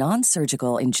is a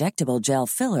non-surgical injectable gel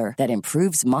filler that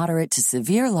improves moderate to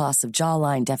severe loss of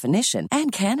jawline definition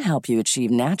and can help you achieve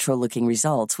natural-looking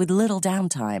results with little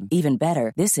downtime. Even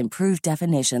better, this improved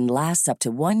definition lasts up to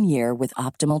 1 year with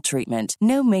optimal treatment.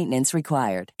 No maintenance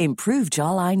required. Improve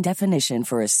jawline definition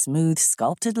for a smooth,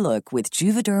 sculpted look with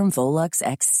Juvederm Volux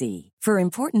XC. For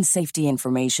important safety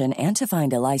information and to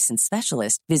find a licensed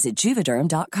specialist, visit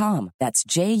Juvederm.com. That's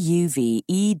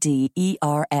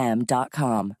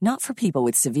Juvederm.com. Not for people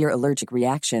with severe allergic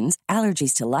reactions,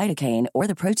 allergies to lidocaine, or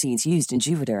the proteins used in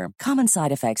Juvederm. Common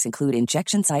side effects include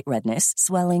injection site redness,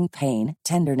 swelling, pain,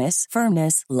 tenderness,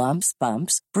 firmness, lumps,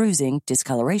 bumps, bruising,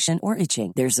 discoloration, or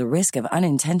itching. There's a risk of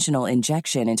unintentional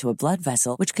injection into a blood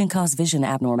vessel, which can cause vision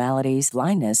abnormalities,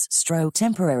 blindness, stroke,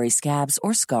 temporary scabs,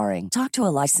 or scarring. Talk to a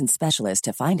licensed specialist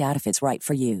to find out if it's right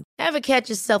for you. Ever catch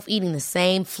yourself eating the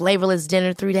same flavorless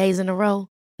dinner 3 days in a row?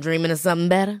 Dreaming of something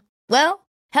better? Well,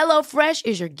 HelloFresh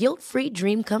is your guilt-free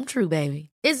dream come true, baby.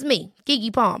 It's me,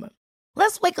 Keke Palmer.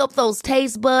 Let's wake up those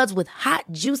taste buds with hot,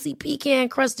 juicy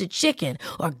pecan-crusted chicken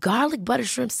or garlic butter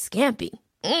shrimp scampi.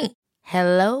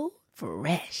 Hello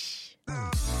Fresh.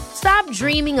 Stop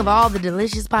dreaming of all the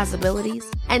delicious possibilities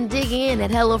and dig in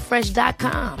at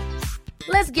HelloFresh.com.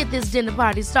 Let's get this dinner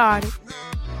party started.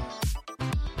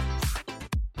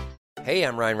 Hey,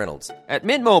 I'm Ryan Reynolds. At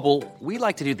Mint Mobile, we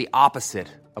like to do the opposite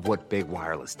of what Big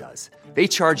Wireless does. They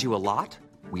charge you a lot,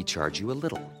 we charge you a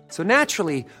little. So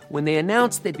naturally, when they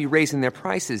announced they'd be raising their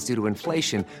prices due to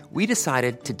inflation, we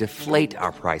decided to deflate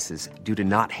our prices due to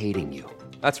not hating you.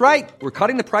 That's right. We're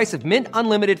cutting the price of Mint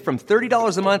Unlimited from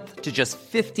 $30 a month to just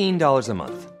 $15 a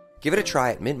month. Give it a try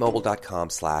at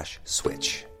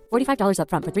mintmobile.com/switch. $45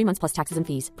 up front for 3 months plus taxes and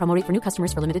fees. Promo rate for new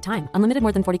customers for limited time. Unlimited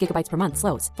more than 40 gigabytes per month.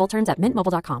 Slows full terms at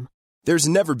mintmobile.com. There's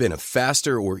never been a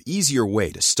faster or easier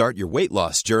way to start your weight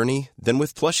loss journey than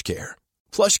with PlushCare.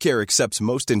 PlushCare accepts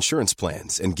most insurance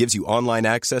plans and gives you online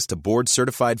access to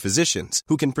board-certified physicians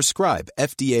who can prescribe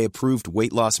FDA-approved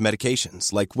weight loss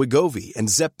medications like Wegovy and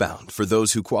Zepbound for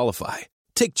those who qualify.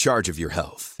 Take charge of your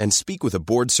health and speak with a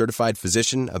board-certified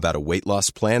physician about a weight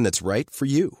loss plan that's right for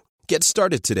you. Get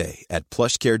started today at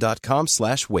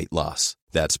plushcare.com/weight loss.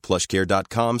 That's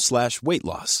plushcare.com/weight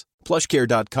loss.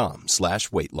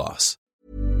 plushcare.com/weight loss.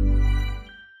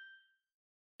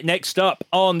 Next up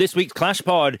on this week's Clash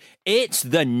Pod, it's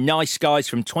The Nice Guys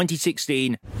from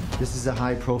 2016. This is a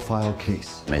high-profile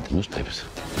case. Made the newspapers.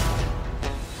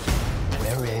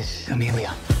 Where Where is Amelia?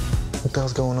 What the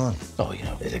hell's going on? Oh, you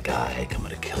know, there's a guy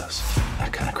coming to kill us.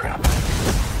 That kind of crap.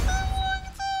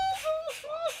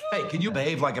 Hey, can you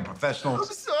behave like a professional? I'm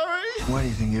sorry. Why do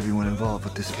you think everyone involved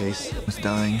with this case was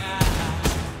dying?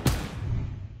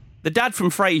 The dad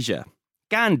from Frasier,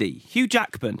 Gandhi, Hugh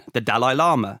Jackman, the Dalai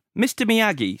Lama, Mr.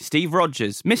 Miyagi, Steve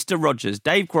Rogers, Mr. Rogers,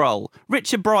 Dave Grohl,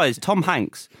 Richard Bryars, Tom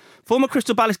Hanks, former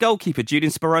Crystal Palace goalkeeper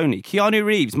Julian Speroni, Keanu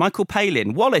Reeves, Michael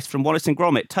Palin, Wallace from Wallace and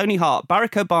Gromit, Tony Hart,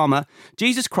 Barack Obama,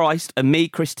 Jesus Christ, and me,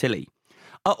 Chris Tilly,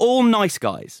 are all nice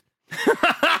guys.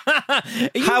 Are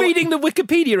you reading the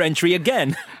Wikipedia entry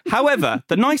again? However,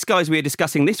 the nice guys we are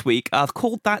discussing this week are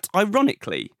called that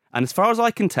ironically. And as far as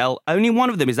I can tell, only one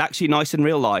of them is actually nice in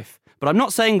real life. But I'm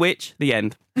not saying which. The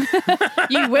end.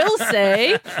 You will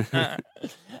say.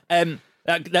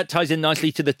 That ties in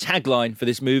nicely to the tagline for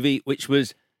this movie, which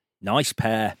was "Nice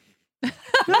pair."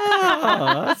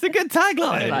 That's a good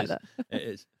tagline. I like that. It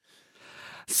is.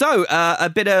 So, a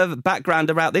bit of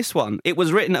background about this one. It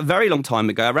was written a very long time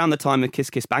ago, around the time of Kiss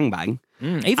Kiss Bang Bang.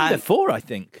 Even before, I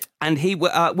think. And he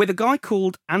with a guy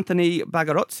called Anthony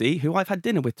Bagarozzi, who I've had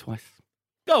dinner with twice.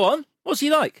 Go on. What's he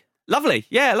like? Lovely.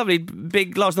 Yeah, lovely.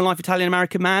 Big, larger-than-life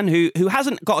Italian-American man who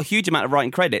hasn't got a huge amount of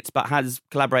writing credits, but has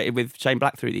collaborated with Shane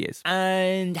Black through the years.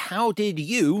 And how did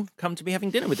you come to be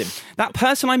having dinner with him? That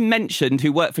person I mentioned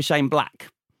who worked for Shane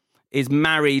Black is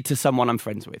married to someone I'm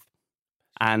friends with.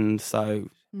 And so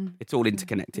it's all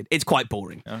interconnected. It's quite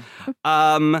boring.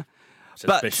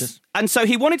 Suspicious. And so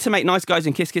he wanted to make Nice Guys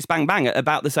and Kiss Kiss Bang Bang at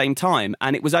about the same time.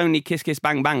 And it was only Kiss Kiss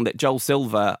Bang Bang that Joel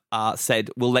Silver said,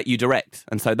 we'll let you direct.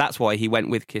 And so that's why he went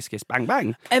with Kiss Kiss Bang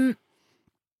Bang.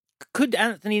 Could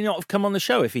Anthony not have come on the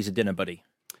show if he's a dinner buddy?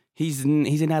 He's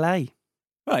in LA.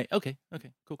 Right, okay.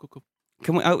 Cool.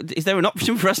 Can we? Is there an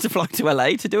option for us to fly to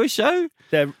LA to do a show?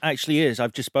 There actually is.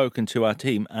 I've just spoken to our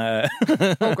team. Oh,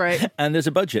 great. And there's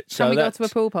a budget. So Can we go to a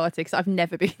pool party? Because I've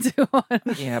never been to one.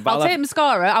 Yeah, but I'll take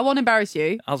mascara. I won't embarrass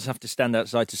you. I'll just have to stand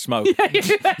outside to smoke.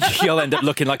 You'll end up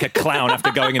looking like a clown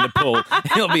after going in the pool.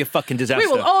 It'll be a fucking disaster.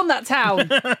 We will own that town.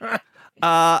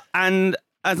 And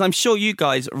as I'm sure you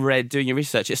guys read doing your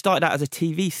research, it started out as a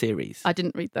TV series. I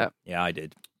didn't read that. Yeah, I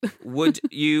did. Would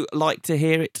you like to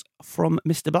hear it from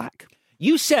Mr. Black?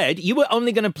 You said you were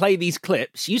only going to play these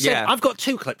clips. You said, I've got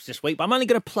 2 clips this week, but I'm only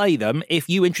going to play them if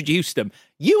you introduce them.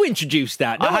 You introduced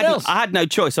that. No one else. I had no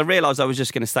choice. I realised I was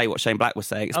just going to say what Shane Black was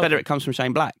saying. It's better it comes from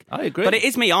Shane Black. I agree. But it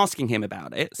is me asking him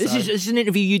about it. So. This is an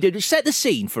interview you did. Set the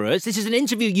scene for us. This is an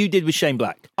interview you did with Shane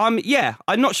Black. Yeah.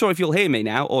 I'm not sure if you'll hear me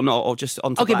now or not, or just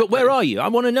on to Okay, Black, but where are you? I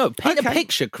want to know. Paint a Okay.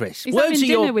 picture, Chris. He's having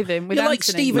dinner with him, with You're like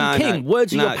Anthony. Stephen King.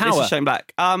 Words of your power. This is Shane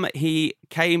Black. He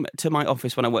came to my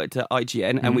office when I worked at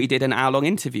IGN and we did an hour-long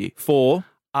interview. For?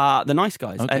 The Nice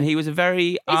Guys. Okay. And he was a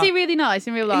very... Is he really nice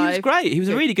in real life? He was great. He was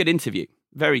a really good interview.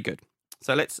 Very good.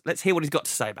 So let's hear what he's got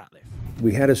to say about this.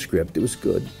 We had a script. It was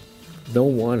good. No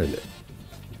one wanted it.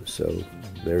 So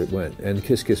there it went. And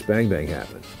Kiss Kiss Bang Bang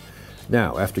happened.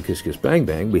 Now, after Kiss Kiss Bang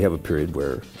Bang, we have a period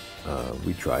where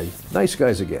we try Nice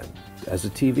Guys again as a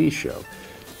TV show.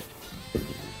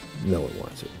 No one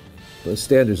wants it. The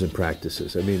standards and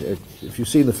practices. I mean, if you've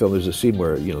seen the film, there's a scene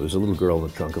where, there's a little girl in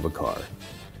the trunk of a car.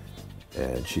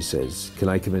 And she says, can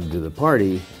I come into the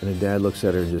party? And her dad looks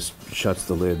at her and just shuts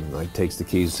the lid and takes the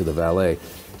keys to the valet.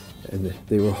 And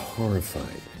they were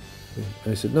horrified.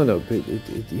 I said, no,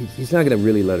 he's not going to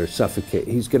really let her suffocate.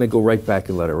 He's going to go right back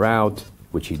and let her out,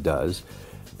 which he does.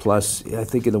 Plus, I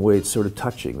think in a way it's sort of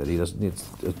touching that he doesn't, it's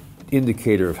an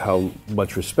indicator of how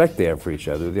much respect they have for each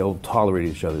other. They don't tolerate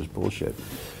each other's bullshit.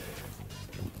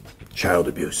 Child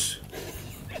abuse.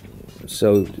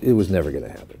 So it was never going to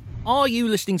happen. Are you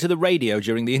listening to the radio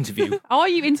during the interview? Are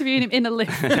you interviewing him in a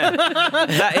lift?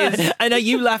 That is. And are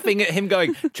you laughing at him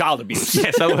going, child abuse?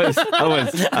 Yes, I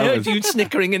was. You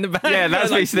snickering in the back. Yeah,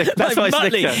 that's my snicker. That's my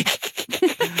Muttley.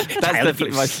 snicker. That's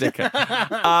definitely my snicker.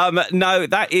 No,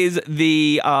 that is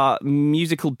the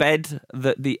musical bed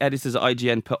that the editors at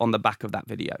IGN put on the back of that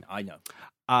video. I know.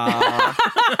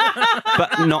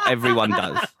 But not everyone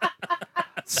does.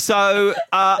 So,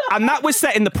 and that was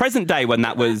set in the present day when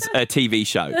that was a TV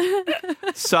show.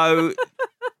 So,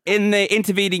 in the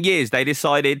intervening years, they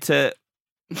decided to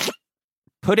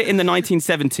put it in the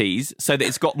 1970s so that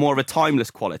it's got more of a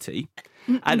timeless quality.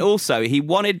 And also, he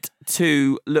wanted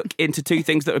to look into 2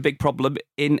 things that were a big problem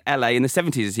in LA in the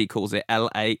 70s, as he calls it,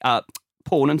 LA,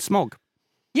 porn and smog.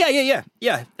 Yeah.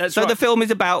 That's so right. the film is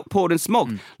about porn and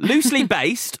smog, loosely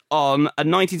based on a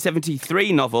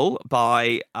 1973 novel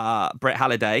by Brett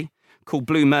Halliday called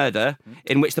Blue Murder,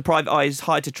 in which the private eye is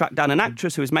hired to track down an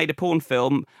actress who has made a porn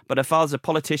film, but her father's a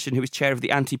politician who is chair of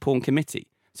the anti-porn committee.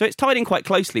 So it's tied in quite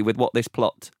closely with what this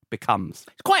plot becomes.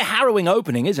 It's quite a harrowing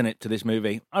opening, isn't it, to this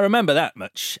movie? I remember that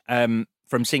much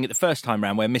from seeing it the first time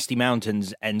round, where Misty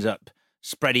Mountains ends up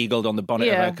spread-eagled on the bonnet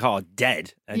of her car,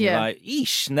 dead. And you're like,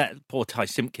 eesh. And that poor Ty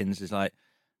Simpkins is like,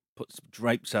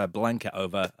 drapes a blanket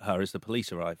over her as the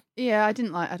police arrive. Yeah, I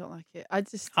don't like it.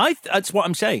 That's what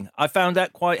I'm saying. I found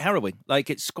that quite harrowing.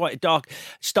 Like, it's quite a dark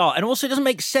start. And also, it doesn't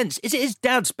make sense. Is it his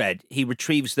dad's bed? He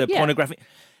retrieves the pornographic.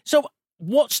 So,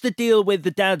 what's the deal with the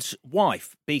dad's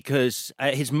wife? Because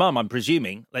his mum, I'm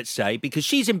presuming, let's say, because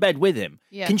she's in bed with him.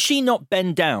 Yeah. Can she not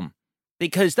bend down?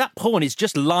 Because that porn is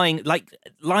just lying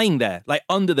there, like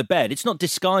under the bed. It's not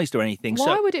disguised or anything.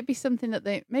 Why would it be something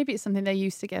maybe it's something they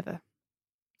use together?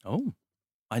 Oh,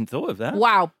 I hadn't thought of that.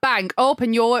 Wow, bang,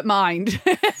 open your mind.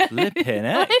 Flipping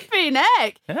heck. Flipping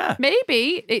heck. Yeah.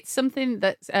 Maybe it's something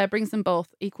that brings them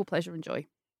both equal pleasure and joy.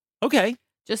 Okay.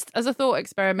 Just as a thought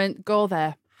experiment, go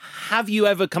there. Have you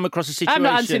ever come across a situation? I'm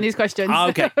not answering these questions.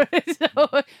 Okay.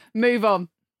 So, move on.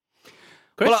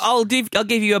 Chris? Well, I'll give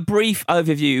you a brief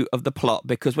overview of the plot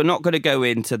because we're not going to go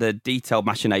into the detailed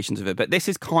machinations of it, but this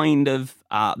is kind of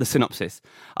the synopsis.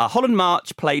 Holland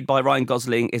March, played by Ryan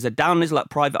Gosling, is a down-his-luck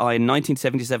private eye in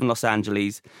 1977 Los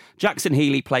Angeles. Jackson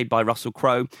Healy, played by Russell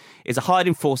Crowe, is a hired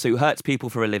enforcer who hurts people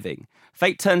for a living.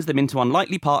 Fate turns them into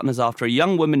unlikely partners after a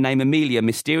young woman named Amelia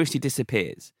mysteriously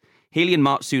disappears. Healy and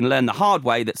March soon learn the hard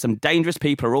way that some dangerous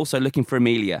people are also looking for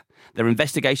Amelia. Their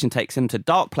investigation takes them to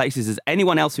dark places as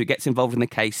anyone else who gets involved in the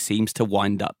case seems to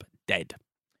wind up dead.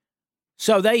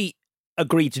 So they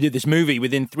agreed to do this movie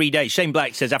within 3 days. Shane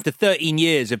Black says after 13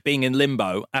 years of being in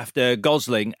limbo, after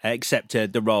Gosling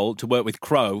accepted the role to work with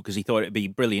Crowe because he thought it'd be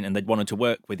brilliant and they'd wanted to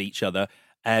work with each other,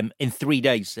 in 3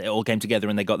 days it all came together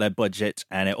and they got their budget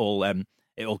and it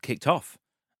all kicked off.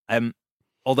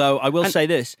 Although I will say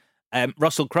this.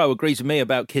 Russell Crowe agrees with me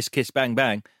about Kiss Kiss Bang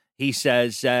Bang. He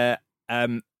says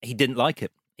he didn't like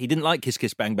it. He didn't like Kiss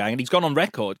Kiss Bang Bang, and he's gone on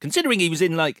record. Considering he was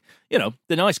in, like, you know,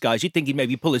 The Nice Guys, you'd think he'd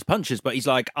maybe pull his punches, but he's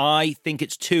like, I think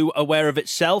it's too aware of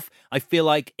itself. I feel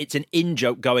like it's an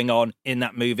in-joke going on in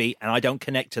that movie, and I don't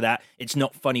connect to that. It's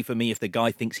not funny for me if the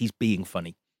guy thinks he's being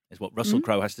funny, is what Russell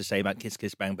Crowe has to say about Kiss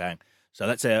Kiss Bang Bang. So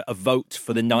that's a vote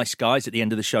for The Nice Guys at the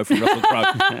end of the show from Russell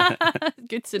Crowe.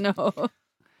 Good to know.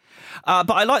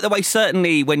 But I like the way,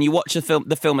 certainly, when you watch the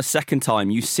film a second time,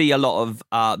 you see a lot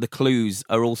of the clues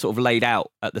are all sort of laid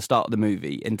out at the start of the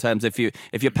movie in terms of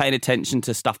if you're paying attention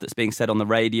to stuff that's being said on the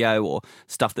radio or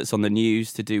stuff that's on the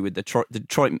news to do with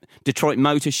the Detroit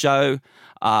Motor Show.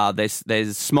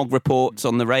 There's smog reports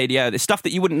on the radio. There's stuff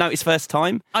that you wouldn't notice first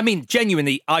time. I mean,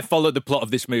 genuinely, I followed the plot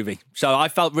of this movie. So I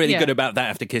felt really good about that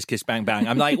after Kiss Kiss Bang Bang.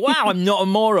 I'm like, wow, I'm not a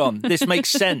moron. This makes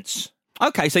sense.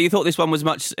 Okay, so you thought this one was a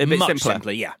bit simpler?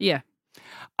 Simpler, yeah. Yeah.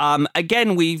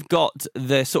 Again, we've got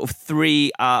the sort of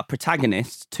three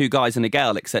protagonists, 2 guys and a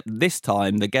girl, except this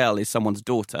time the girl is someone's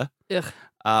daughter.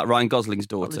 Ryan Gosling's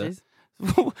daughter.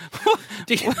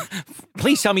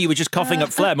 Please tell me you were just coughing up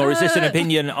phlegm, or is this an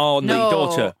opinion on the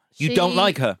daughter? You don't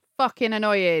like her? Fucking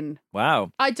annoying.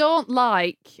 Wow. I don't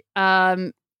like...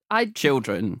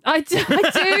 children. I do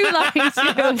like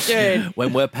children.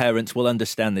 When we're parents, we'll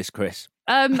understand this, Chris.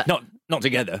 Not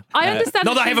together. I understand.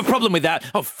 Not that I have a problem with that.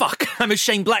 Oh, fuck. I'm a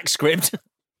Shane Black script.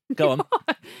 Go on.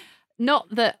 Not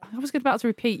that... I was about to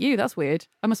repeat you. That's weird.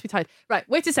 I must be tired. Right,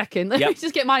 wait a second. Let me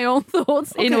just get my own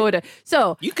thoughts in order.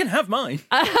 So... You can have mine.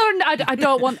 I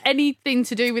don't want anything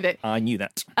to do with it. I knew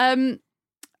that. I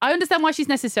understand why she's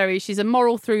necessary. She's a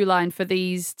moral through line for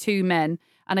these 2 men,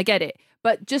 and I get it.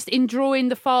 But just in drawing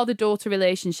the father-daughter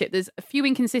relationship, there's a few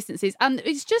inconsistencies. And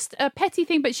it's just a petty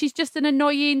thing, but she's just an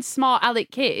annoying, smart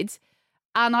aleck kid.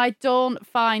 And I don't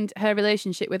find her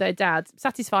relationship with her dad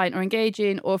satisfying or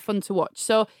engaging or fun to watch.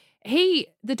 So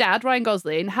the dad, Ryan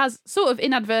Gosling, has sort of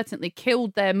inadvertently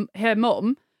killed her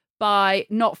mum by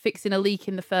not fixing a leak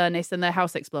in the furnace and their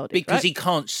house exploded. Because he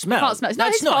can't smell. Can't smell. It's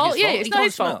not his fault. Yeah, it's not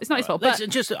his fault. It's not his fault. But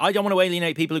I don't want to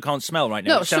alienate people who can't smell right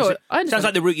now. No, sure. Sounds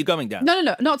like the route you're going down. No,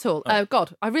 not at all.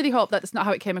 God, I really hope that's not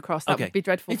how it came across. That would be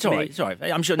dreadful for me. It's all right.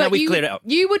 I'm sure now we've cleared it up.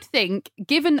 You would think,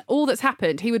 given all that's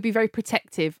happened, he would be very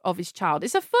protective of his child.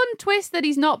 It's a fun twist that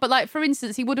he's not, but like, for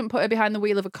instance, he wouldn't put her behind the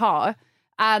wheel of a car.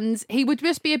 And he would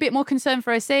just be a bit more concerned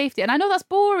for her safety. And I know that's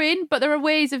boring, but there are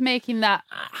ways of making that.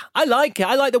 I like it.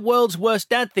 I like the world's worst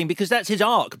dad thing because that's his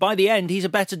arc. By the end, he's a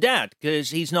better dad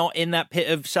because he's not in that pit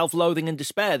of self-loathing and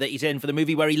despair that he's in for the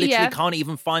movie where he literally can't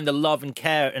even find the love and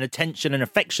care and attention and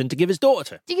affection to give his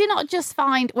daughter. Do you not just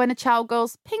find when a child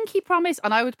goes, pinky promise,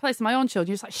 and I would place my own children,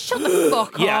 you're just like, shut the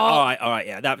fuck up. Yeah, all right,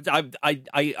 yeah.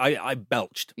 I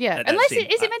belched. Yeah, unless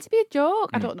is it meant to be a joke?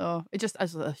 I don't know. I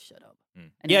was like, shut up.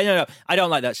 Anyway. Yeah, no, I don't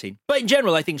like that scene. But in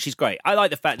general, I think she's great. I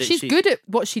like the fact that she's good at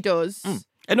what she does.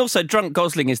 And also, drunk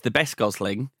Gosling is the best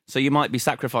Gosling, so you might be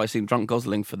sacrificing drunk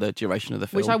Gosling for the duration of the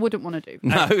film. Which I wouldn't want to do.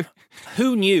 No.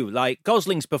 Who knew? Like,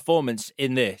 Gosling's performance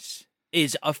in this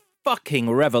is a fucking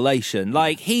revelation.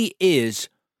 Like, he is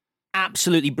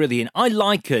absolutely brilliant. I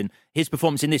liken his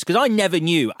performance in this because I never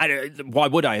knew, why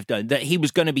would I have done, that he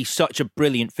was going to be such a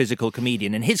brilliant physical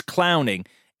comedian. And his clowning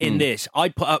in this,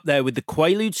 I'd put up there with the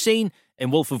Quaalude scene in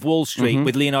Wolf of Wall Street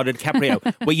with Leonardo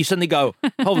DiCaprio, where you suddenly go,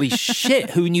 holy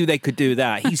shit, who knew they could do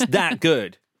that? He's that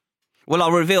good. Well,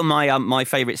 I'll reveal my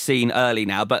favourite scene early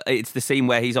now, but it's the scene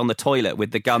where he's on the toilet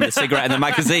with the gun, the cigarette and the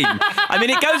magazine. I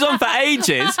mean, it goes on for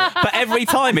ages, but every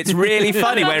time it's really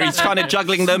funny where he's trying to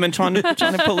juggling them and trying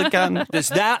to pull the gun. There's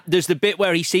that. There's the bit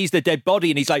where he sees the dead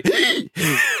body and he's like,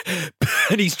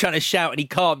 and he's trying to shout and he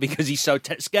can't because he's so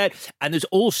scared. And there's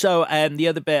also the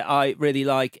other bit I really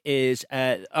like is,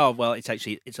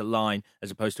 it's a line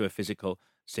as opposed to a physical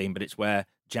scene, but it's where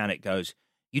Janet goes,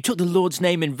 "You took the Lord's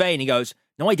name in vain." He goes,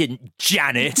 "No, I didn't,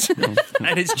 Janet."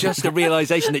 And it's just a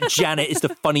realisation that Janet is the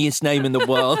funniest name in the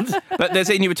world. But the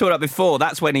scene you were talking about before,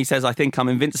 that's when he says, "I think I'm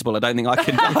invincible. I don't think I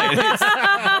can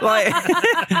die."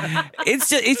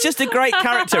 It's just a great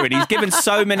character, and he's given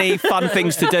so many fun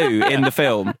things to do in the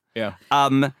film. Yeah.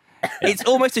 It's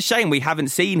almost a shame we haven't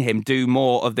seen him do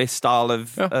more of this style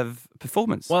of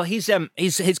performance. Well, his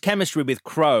chemistry with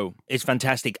Crow is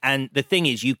fantastic, and the thing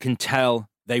is, you can tell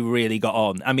they really got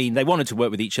on. I mean, they wanted to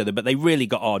work with each other, but they really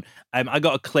got on. I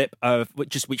got a clip of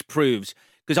which proves,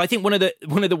 because I think one of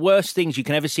the worst things you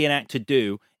can ever see an actor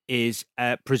do is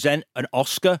present an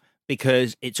Oscar,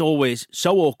 because it's always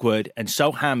so awkward and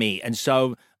so hammy and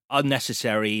so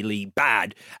unnecessarily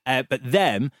bad. But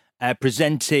them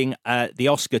presenting the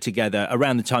Oscar together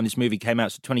around the time this movie came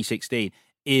out, so 2016,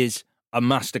 is a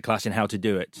masterclass in how to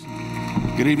do it.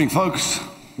 Good evening, folks.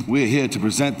 We're here to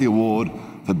present the award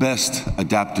for Best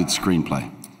Adapted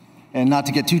Screenplay. And not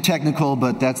to get too technical,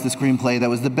 but that's the screenplay that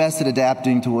was the best at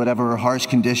adapting to whatever harsh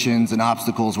conditions and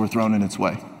obstacles were thrown in its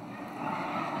way.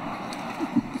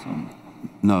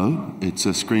 No, it's a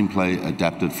screenplay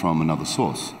adapted from another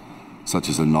source, such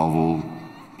as a novel,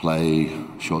 play,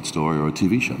 short story, or a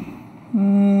TV show.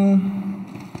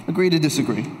 Agree to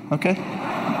disagree, okay?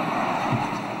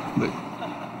 Look,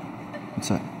 what's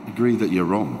that? Agree that you're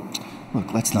wrong.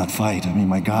 Look, let's not fight. I mean,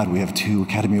 my God, we have 2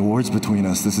 Academy Awards between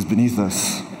us. This is beneath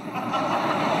us.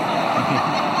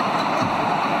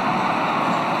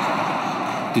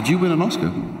 Did you win an Oscar?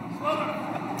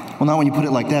 Well, not when you put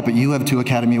it like that, but you have 2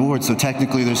 Academy Awards, so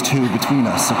technically there's 2 between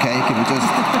us, okay? Can we just...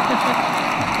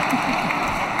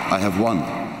 I have 1.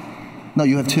 No,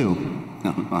 you have 2.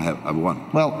 No, I have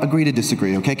 1. Well, agree to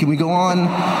disagree, okay? Can we go on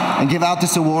and give out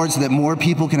this award so that more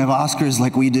people can have Oscars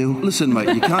like we do? Listen, mate,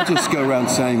 you can't just go around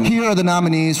saying... Here are the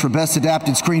nominees for Best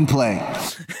Adapted Screenplay.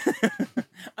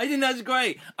 I think that's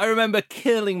great. I remember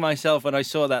killing myself when I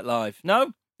saw that live.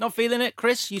 No? Not feeling it,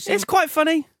 Chris? You seem... It's quite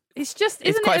funny. It's just,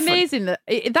 isn't it amazing that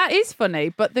that is funny,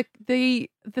 but the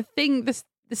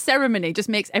ceremony just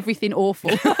makes everything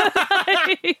awful.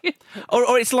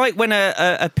 or it's like when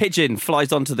a pigeon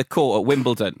flies onto the court at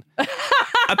Wimbledon.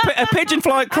 A pigeon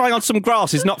crying on some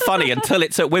grass is not funny until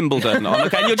it's at Wimbledon.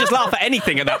 Okay, and you'll just laugh at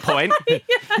anything at that point.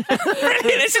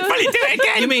 This is funny. Do it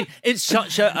again. You mean it's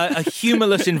such a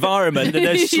humourless environment that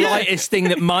the slightest thing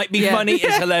that might be funny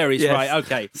is hilarious, Yes. right?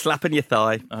 Okay, slapping your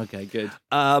thigh. Okay, good.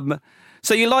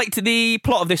 So you liked the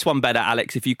plot of this one better,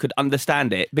 Alex, if you could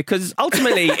understand it, because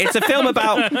ultimately it's a film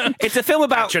about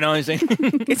patronising.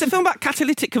 It's a film about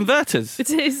catalytic converters.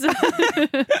 It is,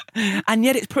 and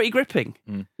yet it's pretty gripping.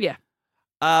 Yeah.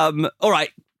 All right,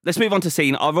 let's move on to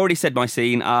scene. I've already said my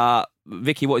scene.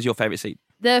 Vicky, what is your favourite scene?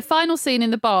 The final scene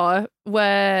in the bar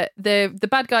where the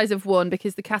bad guys have won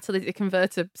because the catalytic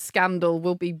converter scandal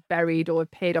will be buried or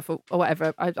paid off or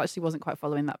whatever. I actually wasn't quite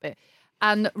following that bit.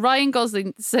 And Ryan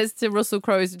Gosling says to Russell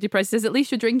Crowe, who's depressed, says, "At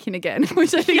least you're drinking again,"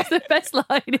 which I think is the best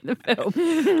line in the film.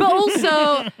 But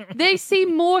also, they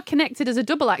seem more connected as a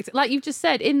double act, like you've just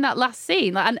said, in that last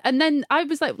scene. And then I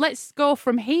was like, let's go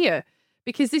from here,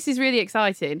 because this is really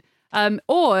exciting.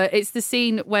 Or it's the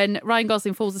scene when Ryan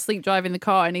Gosling falls asleep driving the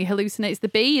car and he hallucinates the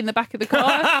bee in the back of the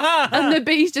car. And the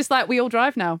bee's just like, we all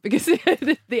drive now because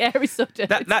the air is so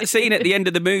dirty. That scene at the end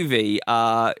of the movie,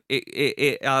 I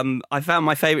found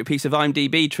my favourite piece of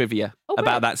IMDb trivia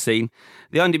about that scene.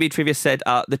 The IMDb trivia said,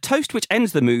 the toast which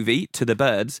ends the movie, to the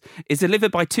birds, is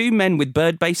delivered by 2 men with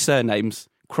bird-based surnames,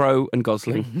 Crowe and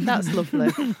Gosling. That's lovely.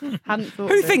 Hadn't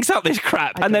thought Who thinks up this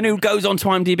crap and then who goes on to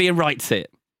IMDb and writes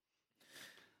it?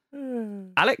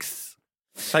 Alex,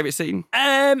 favourite scene?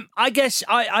 I guess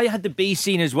I had the bee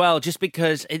scene as well, just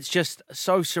because it's just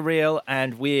so surreal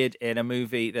and weird in a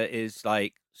movie that is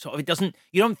like sort of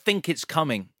you don't think it's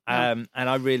coming. and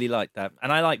I really like that.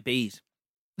 And I like bees.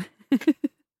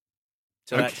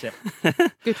 So that's it.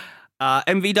 Good.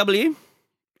 MVW,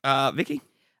 Vicky?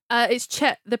 It's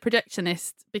Chet the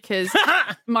projectionist because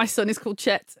my son is called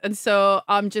Chet, and so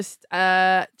I'm just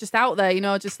out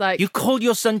there, just like you called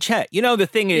your son Chet. The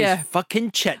thing is,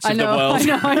 fucking Chets of the world.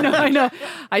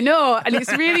 I know, and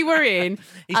it's really worrying.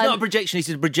 He's not a projectionist; he's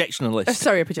a projectionalist.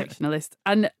 Sorry, a projectionalist.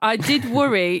 And I did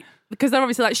worry because they're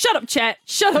obviously like, "Shut up, Chet!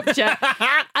 Shut up, Chet!"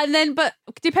 And then, but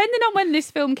depending on when this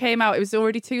film came out, it was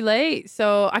already too late.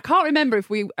 So I can't remember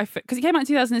because it came out in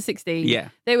 2016. Yeah,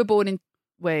 they were born in.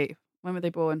 Wait. When were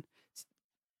they born?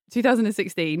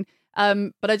 2016.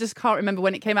 But I just can't remember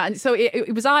when it came out. And so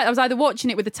I was either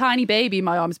watching it with a tiny baby in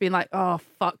my arms being like, oh,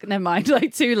 fuck, never mind,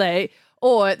 like too late.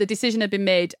 Or the decision had been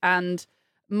made and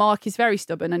Mark is very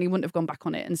stubborn and he wouldn't have gone back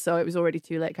on it. And so it was already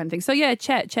too late kind of thing. So yeah,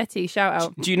 Chetty, shout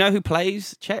out. Do you know who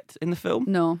plays Chet in the film?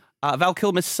 No. Val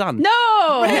Kilmer's son.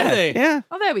 No! Really? Yeah.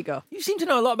 Oh, there we go. You seem to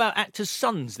know a lot about actors'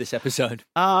 sons this episode.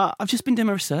 I've just been doing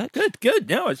my research. Good.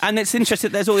 No, and it's interesting.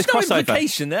 There's all this crossover.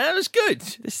 Implication there. That's good.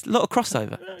 There's a lot of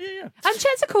crossover. Yeah. And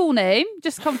Chet's a cool name.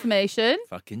 Just confirmation.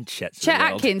 Fucking Chet's Chet the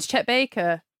world. Atkins, Chet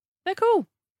Baker. They're cool.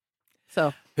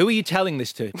 So. Who are you telling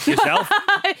this to? Yourself?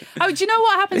 Do you know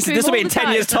what happens to him? This will be in 10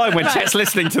 time? years' time when Right. Chet's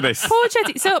listening to this. Poor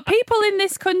Chetty. So people in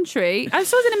this country, I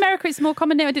suppose in America it's more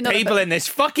common now. I didn't know. People in this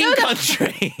fucking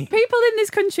country. People in this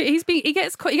country, he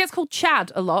gets called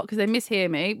Chad a lot because they mishear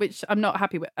me, which I'm not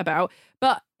happy about.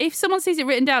 But if someone sees it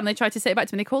written down and they try to say it back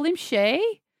to me, they call him Shay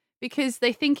because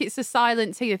they think it's a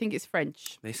silent T. They think it's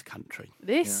French. This country.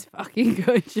 This fucking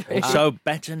country. Also,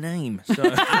 better name. So.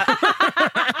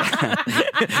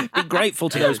 Be grateful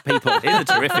to those people. It is a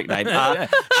terrific name.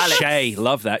 Alex. Shay,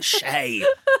 love that. Shay.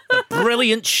 The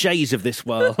brilliant Shays of this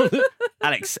world.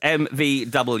 Alex,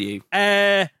 MVW.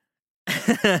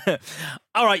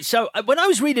 All right, so when I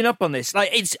was reading up on this,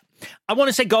 I want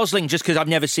to say Gosling just because I've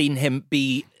never seen him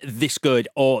be this good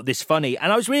or this funny.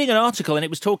 And I was reading an article and it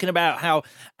was talking about how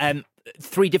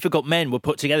three difficult men were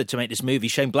put together to make this movie.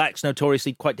 Shane Black's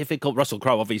notoriously quite difficult. Russell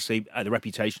Crowe, obviously, the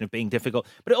reputation of being difficult.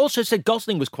 But it also said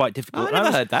Gosling was quite difficult. I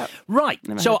never heard that. Right.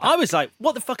 So I was like,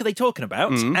 what the fuck are they talking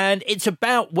about? Mm-hmm. And it's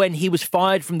about when he was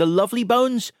fired from the Lovely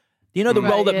Bones. You know, the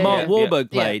role that Mark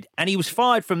Wahlberg played? And he was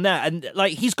fired from that. And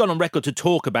he's gone on record to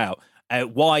talk about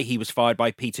why he was fired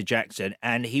by Peter Jackson.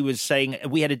 And he was saying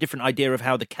we had a different idea of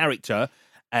how the character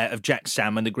of Jack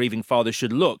Salmon, the grieving father,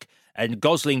 should look. And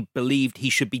Gosling believed he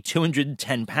should be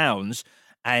 210 pounds.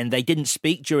 And they didn't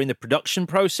speak during the production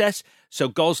process. So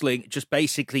Gosling just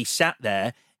basically sat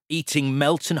there eating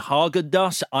Melton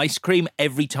Haagen-Dazs ice cream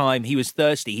every time he was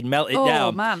thirsty. He'd melt it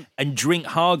down and drink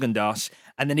Haagen-Dazs.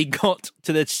 And then he got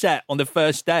to the set on the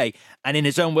first day. And in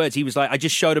his own words, he was like, I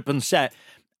just showed up on set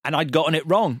and I'd gotten it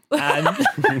wrong. And,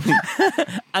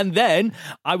 and then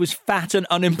I was fat and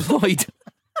unemployed.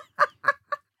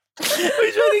 Which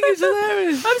I think is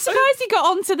hilarious. I'm surprised he got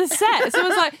onto the set. So I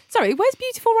was like, sorry, where's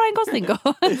beautiful Ryan Gosling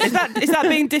gone? Is that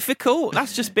being difficult?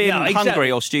 That's just being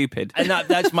hungry or stupid. And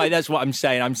that's what I'm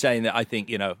saying. I'm saying that I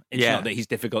think, it's not that he's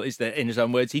difficult. It's that in his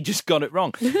own words, he just got it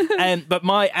wrong. But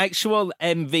my actual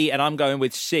MV, and I'm going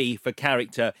with C for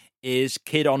character, is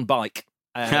Kid on Bike.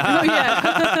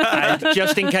 And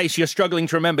just in case you're struggling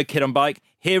to remember Kid on Bike,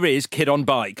 here is Kid on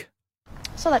Bike.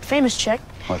 Saw that famous chick.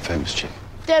 What famous chick?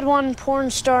 Dead one, porn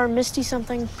star, Misty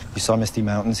something. You saw Misty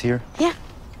Mountains here? Yeah.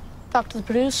 Talked to the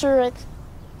producer.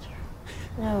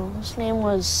 No, his name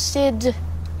was Sid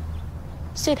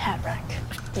Hatrack.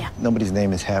 Yeah. Nobody's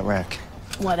name is Hatrack.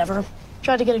 Whatever.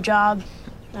 Tried to get a job.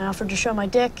 I offered to show my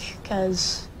dick,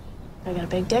 because I got a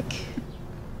big dick.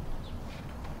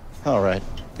 All right.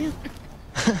 Yeah.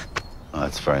 Oh,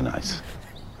 that's very nice.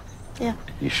 Yeah.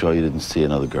 You sure you didn't see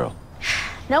another girl?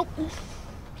 Nope. You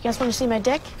guys want to see my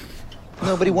dick?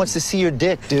 Nobody wants to see your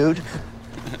dick, dude.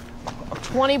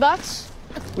 $20?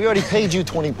 We already paid you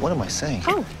 20. What am I saying?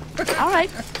 Oh, all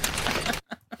right.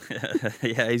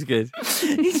 Yeah, he's good.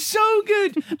 He's so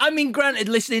good. I mean, granted,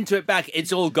 listening to it back,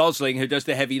 it's all Gosling who does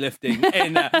the heavy lifting.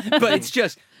 But it's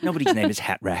just, nobody's name is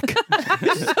Hatrack.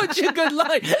 Such a good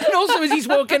line. And also, as he's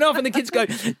walking off and the kids go,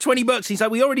 $20, he's like,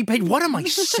 we already paid. What am I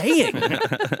saying?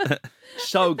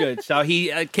 So good. So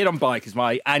Kid on Bike is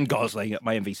and Gosling at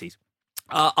my MVCs.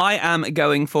 I am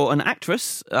going for an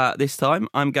actress this time.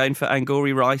 I'm going for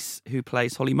Angourie Rice, who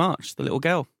plays Holly March, the little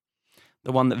girl.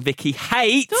 The one that Vicky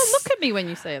hates. Don't look at me when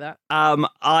you say that.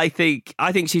 I think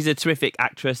she's a terrific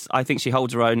actress. I think she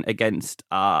holds her own against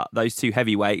those two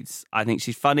heavyweights. I think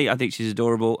she's funny. I think she's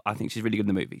adorable. I think she's really good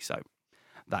in the movie. So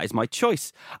that is my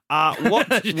choice.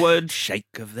 What would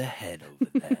shake of the head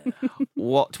over there?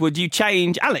 What would you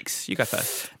change? Alex, you go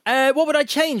first. What would I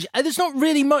change? There's not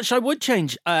really much I would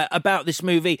change about this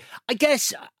movie. I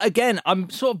guess, again, I'm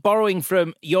sort of borrowing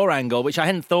from your angle, which I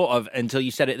hadn't thought of until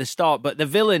you said it at the start, but the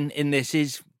villain in this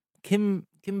is Kim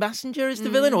Basinger is the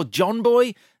villain, or John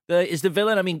Boy is the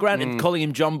villain. I mean, granted, calling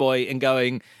him John Boy and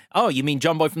going, oh, you mean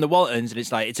John Boy from the Waltons? And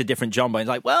it's like, it's a different John Boy. And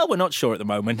it's like, well, we're not sure at the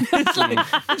moment. It's like,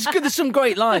 it's good. There's some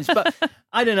great lines, but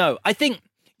I don't know. I think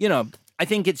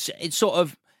it's sort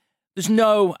of, there's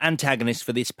no antagonist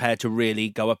for this pair to really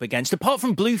go up against, apart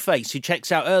from Blueface, who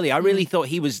checks out early. I really thought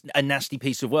he was a nasty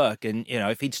piece of work, and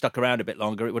if he'd stuck around a bit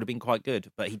longer, it would have been quite good.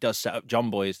 But he does set up John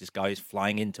Boy as this guy who's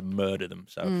flying in to murder them.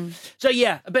 So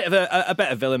yeah, a bit of a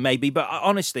better villain maybe. But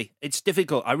honestly, it's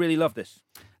difficult. I really love this.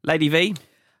 Lady V.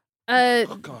 Oh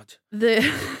God, the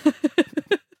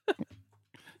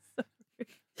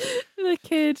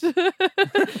kid.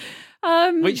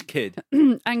 Which kid?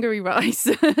 Angry Rice.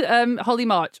 Holly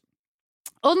March.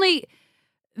 Only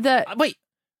that. Wait.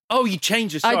 Oh, you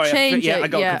changed it. Sorry, I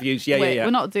got confused. Yeah. We're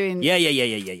not doing. Yeah.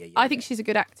 I think she's a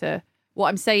good actor. What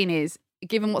I'm saying is,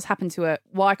 given what's happened to her,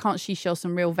 why can't she show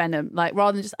some real venom? Like,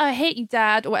 rather than just, I hate you,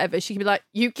 Dad, or whatever, she could be like,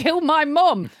 you killed my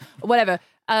mum, or whatever.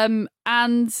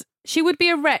 And she would be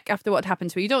a wreck after what happened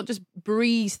to her. You don't just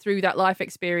breeze through that life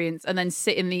experience and then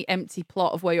sit in the empty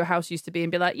plot of where your house used to be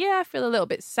and be like, yeah, I feel a little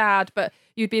bit sad, but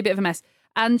you'd be a bit of a mess.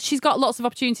 And she's got lots of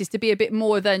opportunities to be a bit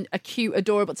more than a cute,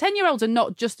 adorable. 10-year-olds are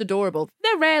not just adorable.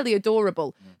 They're rarely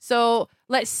adorable. So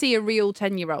let's see a real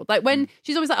 10-year-old. Like when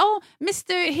she's always like, oh,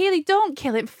 Mr. Healy, don't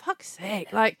kill him. Fuck's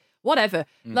sake. Like, whatever.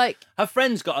 Like her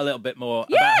friend's got a little bit more.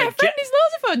 Yeah, about her friend is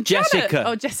loads of fun. Jessica. Janet.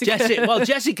 Oh, Jessica. Well,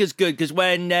 Jessica's good because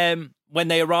when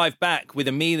they arrive back with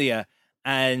Amelia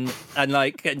and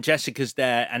Jessica's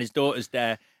there and his daughter's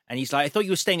there. And he's like, I thought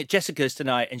you were staying at Jessica's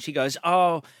tonight. And she goes,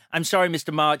 oh, I'm sorry,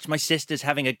 Mr. March. My sister's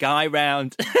having a guy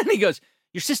round. And he goes,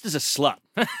 your sister's a slut.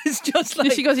 It's just like...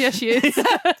 And she goes, yes, she is.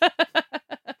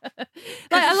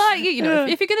 I like you know,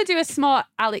 if you're going to do a smart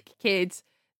Alec kid,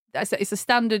 it's a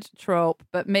standard trope,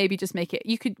 but maybe just make it,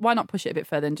 why not push it a bit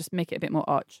further and just make it a bit more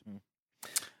arch?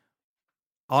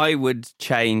 I would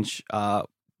change...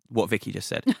 what Vicky just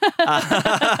said.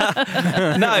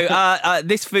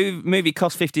 This movie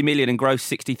cost 50 million and grossed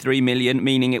 63 million,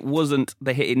 meaning it wasn't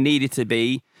the hit it needed to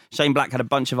be. Shane Black had a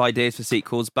bunch of ideas for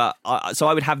sequels, but so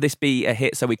I would have this be a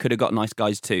hit so we could have got Nice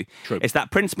Guys 2. True. It's that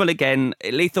principle again,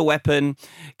 Lethal Weapon,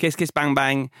 Kiss Kiss Bang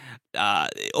Bang,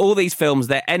 all these films,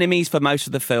 they're enemies for most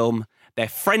of the film. They're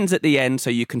friends at the end, so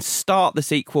you can start the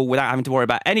sequel without having to worry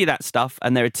about any of that stuff,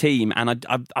 and they're a team. And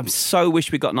I so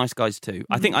wish we got Nice Guys 2.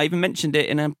 I think I even mentioned it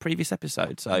in a previous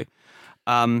episode. So,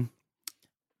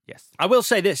 yes. I will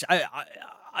say this.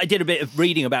 I did a bit of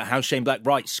reading about how Shane Black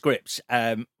writes scripts,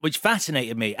 which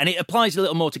fascinated me. And it applies a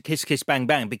little more to Kiss Kiss Bang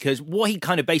Bang, because what he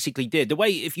kind of basically did, the way,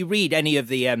 if you read any of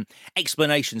the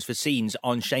explanations for scenes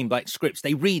on Shane Black's scripts,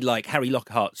 they read like Harry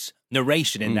Lockhart's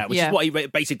narration in that, which is what he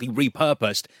basically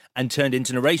repurposed and turned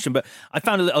into narration. But I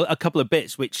found a couple of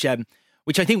bits which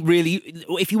I think really,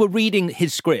 if you were reading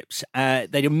his scripts,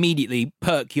 they'd immediately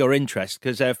perk your interest.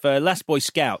 Because for Last Boy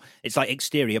Scout, it's like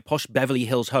exterior, posh Beverly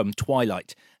Hills home,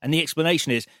 Twilight. And the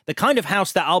explanation is, the kind of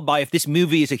house that I'll buy if this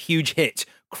movie is a huge hit.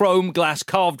 Chrome, glass,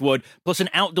 carved wood, plus an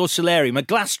outdoor solarium, a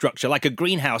glass structure like a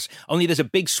greenhouse, only there's a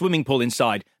big swimming pool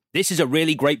inside. This is a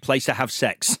really great place to have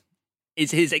sex.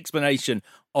 Is his explanation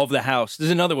of the house.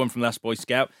 There's another one from Last Boy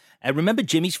Scout. Remember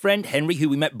Jimmy's friend, Henry, who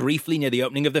we met briefly near the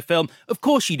opening of the film? Of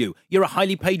course you do. You're a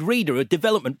highly paid reader, a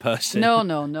development person.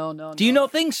 No. Do you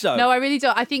not think so? No, I really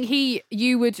don't. I think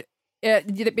you would...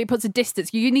 it puts a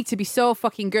distance. You need to be so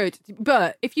fucking good.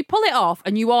 But if you pull it off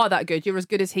and you are that good, you're as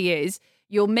good as he is,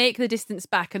 you'll make the distance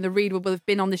back and the reader will have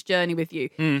been on this journey with you.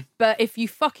 But if you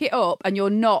fuck it up and you're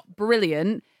not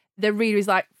brilliant, the reader is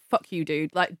like, fuck you,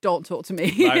 dude. Like, don't talk to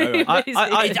me. Right.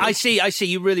 I see.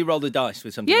 You really roll the dice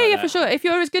with something Yeah, that. for sure. If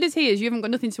you're as good as he is, you haven't got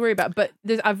nothing to worry about. But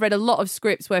I've read a lot of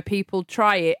scripts where people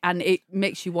try it and it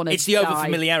makes you want to It's the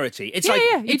over-familiarity. It's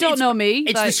you don't know me.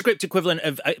 It's the script equivalent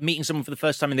of meeting someone for the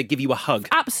first time and they give you a hug.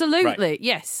 Absolutely, right.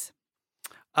 Yes.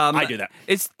 I do that.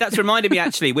 That's reminded me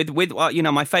actually with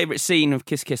my favourite scene of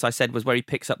Kiss Kiss, I said, was where he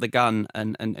picks up the gun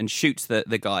and shoots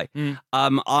the guy.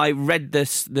 I read the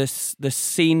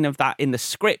scene of that in the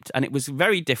script and it was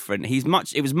very different.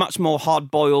 It was much more hard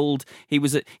boiled. He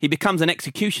becomes an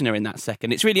executioner in that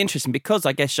second. It's really interesting because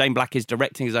I guess Shane Black is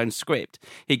directing his own script.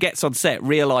 He gets on set,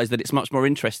 realised that it's much more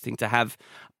interesting to have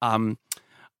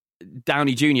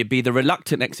Downey Jr. be the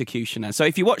reluctant executioner. So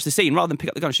if you watch the scene, rather than pick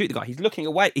up the gun and shoot the guy, he's looking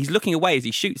away as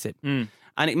he shoots it. And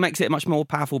it makes it a much more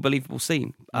powerful, believable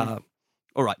scene.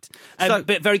 All right.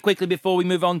 But very quickly before we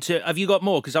move on to... Have you got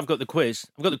more? Because I've got the quiz.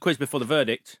 I've got the quiz before the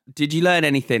verdict. Did you learn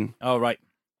anything? Oh, right.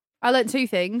 I learned two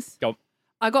things. Go.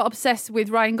 I got obsessed with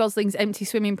Ryan Gosling's empty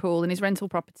swimming pool in his rental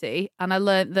property, and I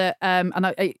learnt that,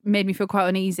 it made me feel quite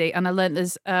uneasy. And I learnt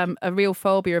there's a real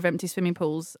phobia of empty swimming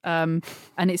pools, and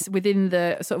it's within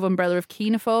the sort of umbrella of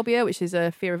kenophobia, which is a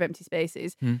fear of empty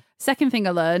spaces. Second thing I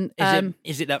learned,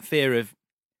 is it that fear of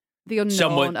the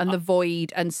unknown and the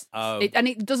void, and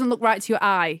it doesn't look right to your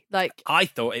eye. Like I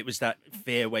thought it was that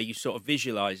fear where you sort of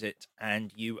visualize it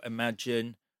and you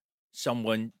imagine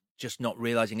someone just not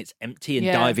realizing it's empty and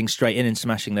diving straight in and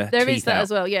smashing their teeth There is that out.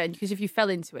 as well, yeah, because if you fell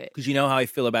into it. Because you know how I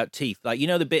feel about teeth. Like, you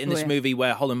know the bit in this movie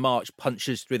where Holland March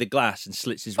punches through the glass and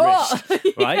slits his wrist,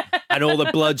 right? And all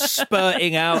the blood's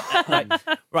spurting out.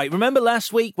 Right, remember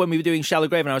last week when we were doing Shallow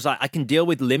Grave and I was like, I can deal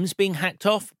with limbs being hacked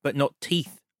off, but not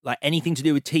teeth, like anything to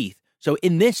do with teeth. So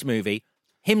in this movie,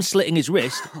 him slitting his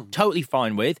wrist, totally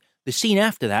fine with. The scene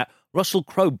after that, Russell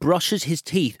Crowe brushes his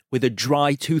teeth with a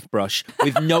dry toothbrush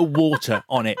with no water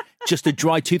on it, just a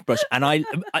dry toothbrush. And I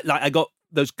got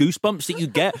those goosebumps that you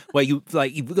get where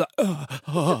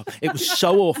it was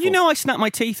so awful. You know, I snapped my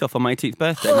teeth off on my 18th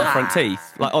birthday, my front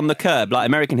teeth, like on the curb, like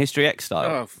American History X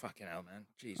style. Oh, fucking hell, man.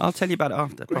 Jesus. I'll tell you about it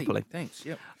after, properly. Thanks,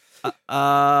 yep.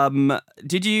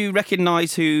 Did you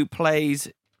recognise who plays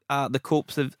the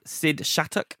corpse of Sid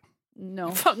Shattuck?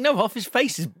 No. Fuck no, half his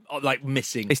face is like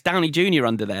missing. It's Downey Jr.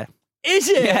 under there. Is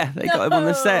it? Yeah, they got him on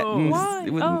the set and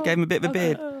gave him a bit of a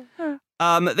beard.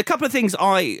 The couple of things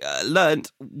I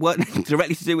learnt weren't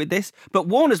directly to do with this, but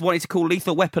Warner's wanted to call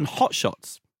Lethal Weapon Hot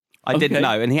Shots. I didn't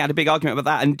know, and he had a big argument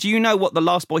about that. And do you know what The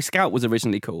Last Boy Scout was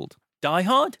originally called? Die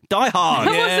Hard? Die Hard.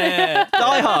 Yeah.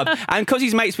 Die Hard. And because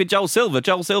he's mates with Joel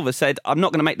Silver said, I'm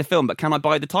not going to make the film, but can I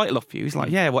buy the title off you? He's like,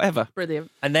 yeah, whatever.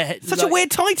 Brilliant. And such a weird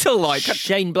title. Like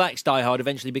Shane Black's Die Hard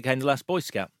eventually became The Last Boy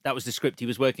Scout. That was the script he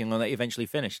was working on that he eventually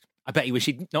finished. I bet he wish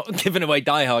he'd not given away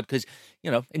Die Hard because, you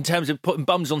know, in terms of putting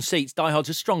bums on seats, Die Hard's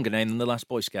a stronger name than The Last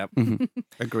Boy Scout.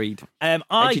 Agreed.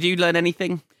 Did you learn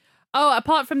anything? Oh,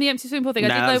 apart from the empty swimming pool thing,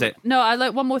 I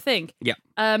learned one more thing. Yeah.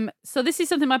 So this is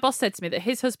something my boss said to me that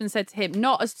his husband said to him,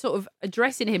 not as sort of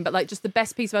addressing him, but like just the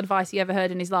best piece of advice he ever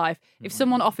heard in his life. If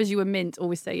someone offers you a mint,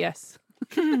 always say yes.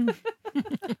 But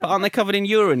aren't they covered in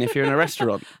urine if you're in a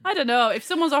restaurant? I don't know. If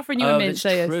someone's offering you a mint,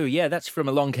 say yes. True. Yeah, that's from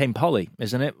Along Came Polly,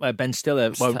 isn't it? Where Ben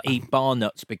Stiller won't eat bar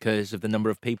nuts because of the number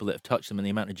of people that have touched them and the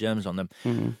amount of germs on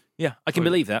them. Yeah, I can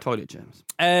believe that. Toilet germs.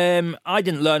 I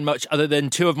didn't learn much other than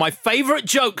two of my favourite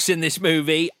jokes in this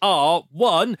movie are,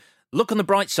 one, look on the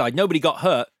bright side, nobody got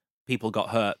hurt. People got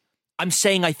hurt. I'm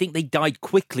saying I think they died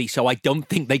quickly, so I don't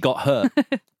think they got hurt.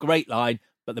 Great line.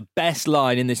 But the best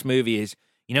line in this movie is,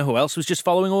 you know who else was just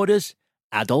following orders?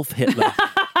 Adolf Hitler.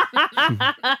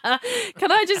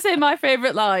 Can I just say my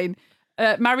favourite line?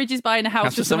 Marriage is buying a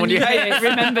house for someone you hate.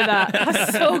 Remember that.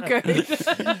 That's so good.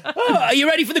 Are you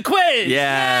ready for the quiz?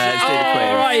 Yeah, let's do the quiz.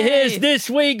 All right, here's this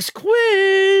week's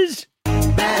quiz.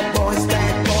 Bad boys,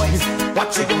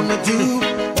 what you gonna do?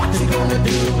 What you gonna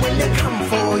do when they come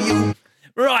for you?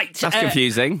 Right. That's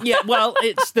confusing. Yeah, well,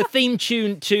 it's the theme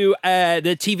tune to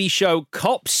the TV show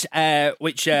Cops,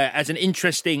 which has an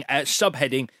interesting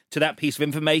subheading to that piece of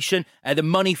information. The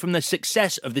money from the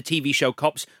success of the TV show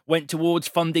Cops went towards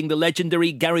funding the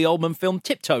legendary Gary Oldman film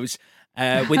Tiptoes.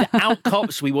 Without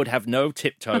Cops, we would have no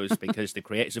Tiptoes because the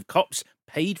creators of Cops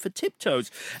paid for Tiptoes.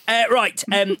 Right,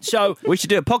 so... We should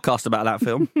do a podcast about that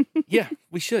film. Yeah,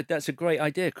 we should. That's a great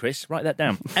idea, Chris. Write that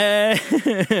down.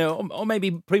 Or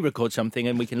maybe pre-record something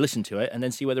and we can listen to it and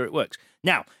then see whether it works.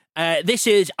 Now, this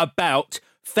is about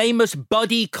famous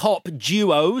buddy cop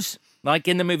duos, like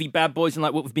in the movie Bad Boys and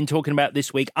like what we've been talking about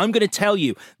this week. I'm going to tell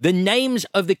you the names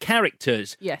of the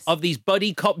characters of these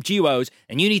buddy cop duos,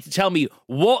 and you need to tell me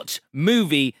what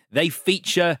movie they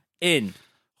feature in.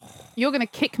 You're going to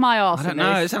kick my arse. I don't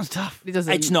know. It sounds tough. It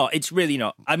doesn't. It's not. It's really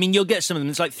not. I mean, you'll get some of them.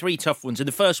 It's like three tough ones. And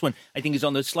the first one, I think, is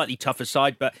on the slightly tougher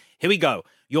side. But here we go.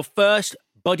 Your first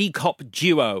buddy cop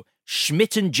duo,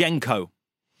 Schmidt and Jenko.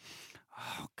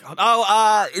 Oh, God.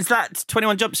 Oh, is that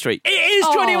 21 Jump Street? It is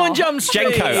 21 Jump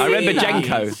Street. Jenko. I remember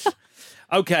Jenko.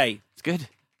 Okay. It's good.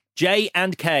 J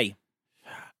and K.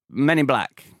 Men in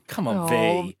Black. Come on,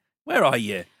 V. Where are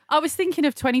you? I was thinking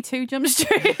of 22 Jump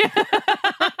Street.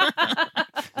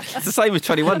 It's the same as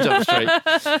 21 Jump Street.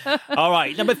 All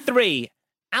right, number 3.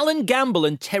 Alan Gamble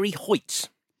and Terry Hoyt.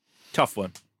 Tough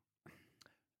one.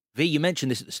 V, you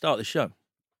mentioned this at the start of the show.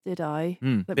 Did I?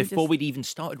 Before we'd even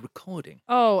started recording.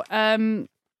 Oh,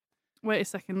 wait a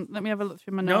second. Let me have a look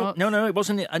through my notes. No, it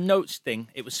wasn't a notes thing.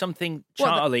 It was something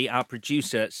Charlie, our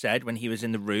producer, said when he was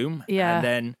in the room. Yeah. And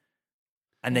then...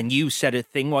 and then you said a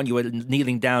thing while you were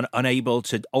kneeling down, unable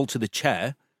to alter the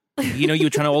chair. You know, you were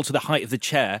trying to alter the height of the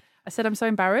chair. I said I'm so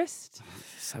embarrassed.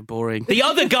 So boring. The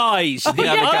other guys! The other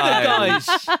guys!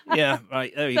 Yeah,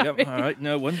 right, there you go. All right,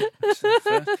 no one.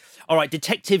 All right,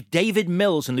 Detective David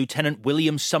Mills and Lieutenant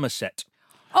William Somerset.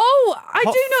 Oh, I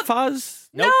Hot do not. Fuzz.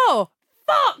 Nope. No.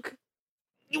 Fuck.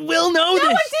 You will know this. No,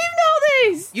 I do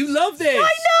know this. You love this.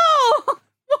 I know.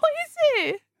 What is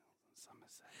it?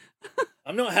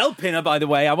 I'm not helping her, by the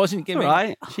way. I wasn't giving. All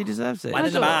right, she deserves it. Why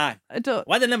didn't I? I don't.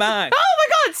 Why didn't I? Oh my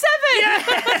God,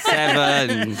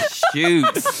 7. 7.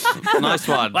 Shoot. Nice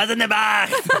one. Why didn't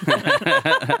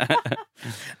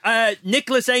I?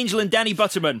 Nicholas Angel and Danny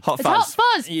Butterman. Hot It's Fuzz. Hot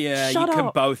Fuzz. Yeah, Shut you can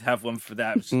up. both have one for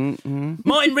that.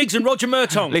 Martin Riggs and Roger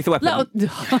Murtaugh. Lethal Weapon.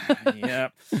 Yeah.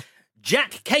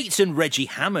 Jack Cates and Reggie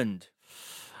Hammond.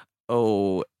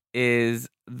 Oh, is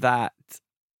that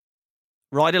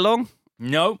Ride Along?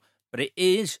 No, but it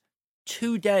is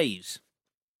 2 days.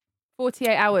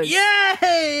 48 hours.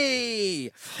 Yay!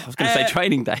 I was going to say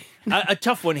Training Day. A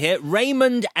tough one here.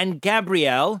 Raymond and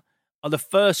Gabrielle are the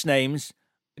first names.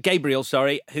 Gabriel,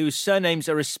 sorry, whose surnames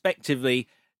are respectively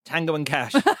Tango and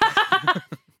Cash.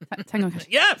 Tango and Cash.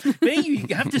 Yeah, you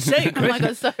have to say it, Chris. Oh my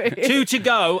God, sorry. 2 to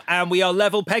go, and we are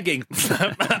level pegging,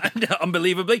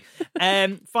 unbelievably.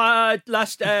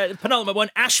 Penultimate one,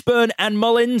 Ashburn and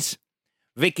Mullins.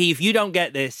 Vicky, if you don't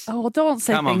get this, Oh, don't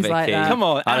say Come on, things like Vicky. that. come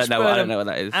on. I don't know what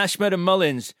that is. Ashburn and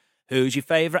Mullins. Who's your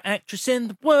favourite actress in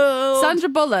the world? Sandra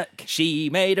Bullock. She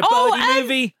made a Oh, body and-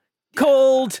 movie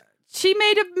called... She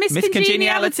made a Miss Miss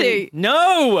Congeniality. Congeniality.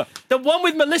 No! The one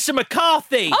with Melissa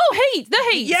McCarthy! Oh, Heat. The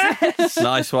Heat. Yes!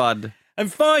 Nice one.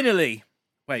 And finally,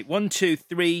 wait, 1, 2,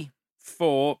 3,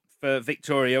 4 for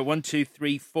Victoria, 1, 2,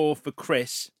 3, 4 for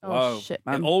Chris. Oh, Whoa. shit,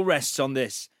 man. It all rests on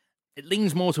this. It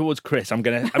leans more towards Chris, I'm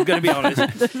gonna be honest.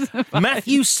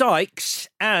 Matthew Sykes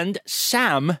and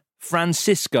Sam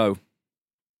Francisco.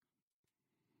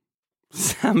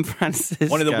 San Francisco.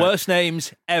 One of the worst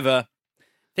names ever.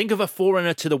 Think of a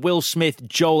forerunner to the Will Smith,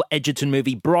 Joel Edgerton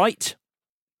movie, Bright.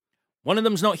 One of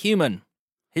them's not human.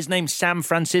 His name's Sam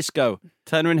Francisco.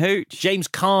 Turner and Hooch. James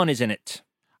Caan is in it.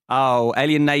 Oh,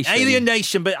 Alien Nation. Alien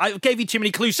Nation, but I gave you too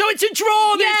many clues, so it's a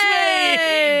draw this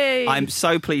week! I'm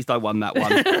so pleased I won that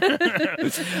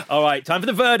one. All right, time for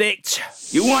the verdict.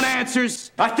 You want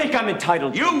answers? I think I'm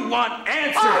entitled. You want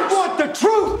answers? I want the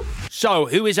truth! So,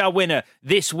 who is our winner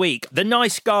this week? The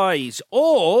Nice Guys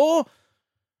or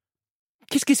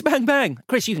Kiss Kiss Bang Bang?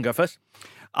 Chris, you can go first.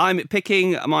 I'm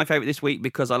picking my favourite this week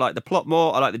because I like the plot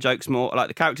more, I like the jokes more, I like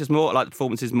the characters more, I like the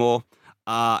performances more.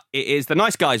 It is The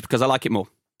Nice Guys because I like it more.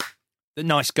 The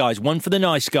Nice Guys. One for The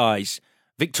Nice Guys.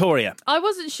 Victoria. I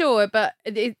wasn't sure, but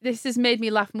this has made me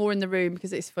laugh more in the room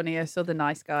because it's funnier, so The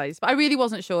Nice Guys. But I really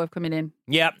wasn't sure of coming in.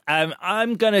 Yeah,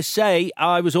 I'm going to say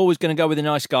I was always going to go with The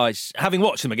Nice Guys. Having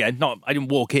watched them again, I didn't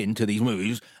walk into these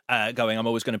movies going, I'm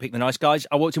always going to pick The Nice Guys.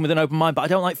 I walked in with an open mind, but I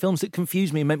don't like films that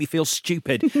confuse me and make me feel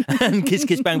stupid. And Kiss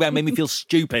Kiss Bang Bang made me feel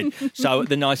stupid. So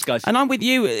The Nice Guys. And I'm with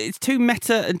you. It's too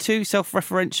meta and too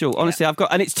self-referential. Honestly,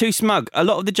 and it's too smug. A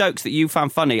lot of the jokes that you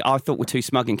found funny, I thought were too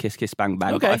smug in Kiss Kiss Bang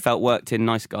Bang, Okay. but I felt worked in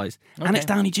Nice Guys. Okay. And it's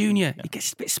Downey Jr. He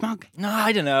gets a bit smug. No,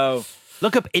 I don't know.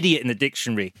 Look up idiot in the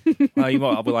dictionary.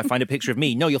 Will I find a picture of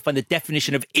me? No, you'll find the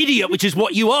definition of idiot, which is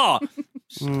what you are.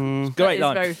 Great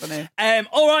line. Very funny.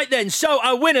 All right then. So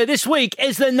our winner this week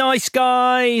is The Nice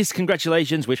Guys.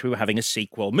 Congratulations. Wish we were having a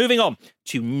sequel. Moving on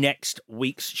to next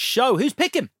week's show. Who's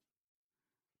picking?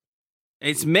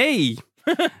 It's me.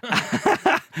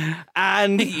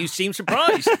 And you seem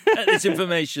surprised at this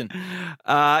information.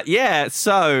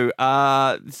 So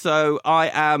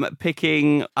I am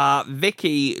picking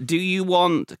Vicky. Do you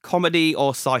want comedy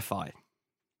or sci-fi?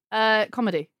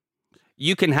 Comedy.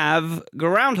 You can have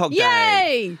Groundhog Day.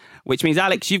 Yay! Which means,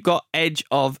 Alex, you've got Edge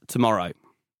of Tomorrow.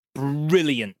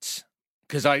 Brilliant.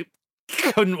 Because I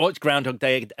couldn't watch Groundhog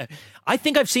Day. I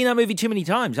think I've seen that movie too many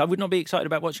times. I would not be excited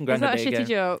about watching Was Groundhog that a Day shitty again.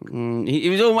 joke?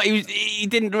 He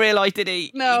didn't realise, did he?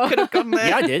 No. He could have gone there.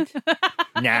 Yeah, I did.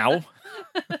 Now.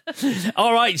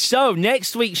 All right, so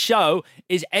next week's show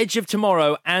is Edge of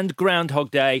Tomorrow and Groundhog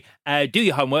Day. Do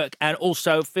your homework and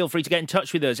also feel free to get in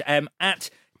touch with us. At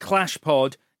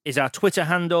ClashPod is our Twitter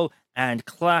handle, and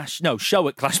show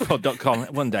at clashpod.com.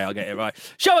 One day I'll get it right.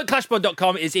 Show at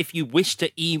clashpod.com is if you wish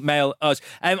to email us.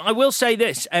 I will say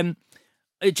this,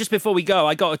 just before we go,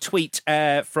 I got a tweet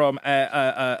from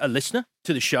a listener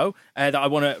to the show that I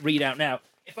want to read out now.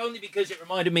 If only because it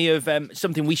reminded me of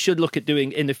something we should look at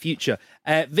doing in the future.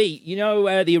 V, you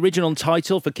know the original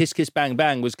title for Kiss Kiss Bang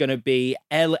Bang was going to be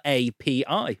LAPI.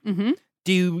 Mm-hmm.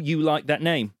 Do you like that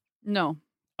name? No.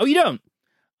 Oh, you don't?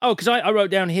 Oh, because I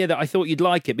wrote down here that I thought you'd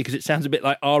like it because it sounds a bit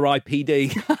like R.I.P.D.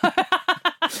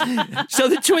 So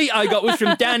the tweet I got was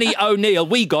from Danny O'Neill,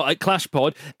 we got at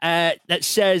ClashPod, that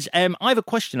says, I have a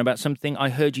question about something I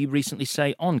heard you recently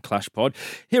say on ClashPod.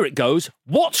 Here it goes.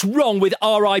 What's wrong with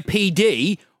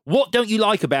R.I.P.D.? What don't you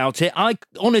like about it? I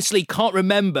honestly can't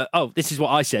remember. Oh, this is what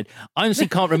I said. I honestly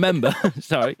can't remember.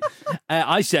 Sorry.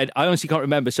 I said, I honestly can't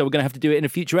remember, so we're going to have to do it in a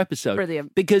future episode.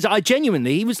 Brilliant. Because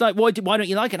he was like, why don't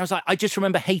you like it? And I was like, I just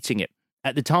remember hating it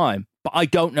at the time, but I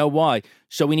don't know why.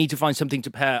 So we need to find something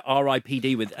to pair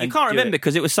R.I.P.D. with. You can't remember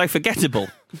because it was so forgettable,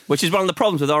 which is one of the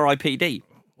problems with R.I.P.D.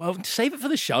 Well, save it for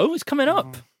the show. It's coming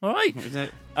up. All right.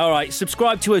 All right.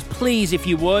 Subscribe to us, please, if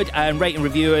you would, and rate and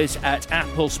review us at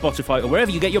Apple, Spotify, or wherever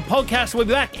you get your podcasts. We'll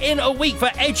be back in a week for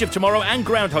Edge of Tomorrow and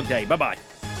Groundhog Day. Bye-bye.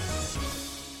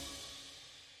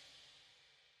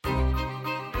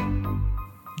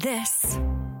 This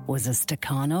was a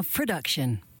Stakhanov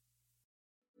production.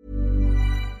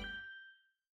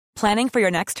 Planning for your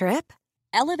next trip?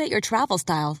 Elevate your travel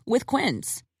style with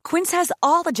Quince. Quince has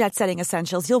all the jet-setting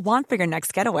essentials you'll want for your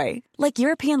next getaway, like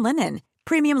European linen,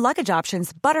 premium luggage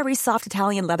options, buttery soft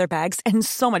Italian leather bags, and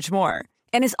so much more.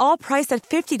 And is all priced at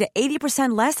 50 to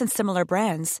 80% less than similar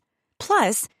brands.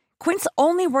 Plus, Quince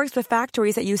only works with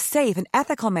factories that use safe and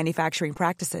ethical manufacturing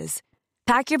practices.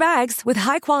 Pack your bags with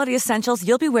high-quality essentials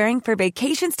you'll be wearing for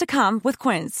vacations to come with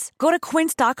Quince. Go to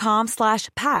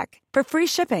quince.com/pack for free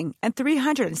shipping and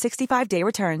 365-day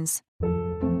returns.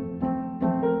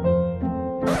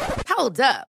 Hold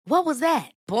up. What was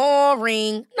that?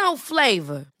 Boring. No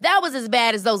flavor. That was as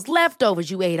bad as those leftovers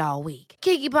you ate all week.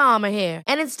 Keke Palmer here,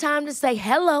 and it's time to say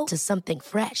hello to something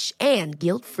fresh and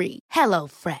guilt-free. Hello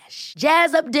Fresh.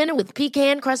 Jazz up dinner with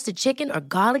pecan-crusted chicken or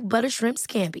garlic butter shrimp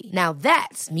scampi. Now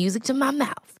that's music to my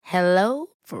mouth. Hello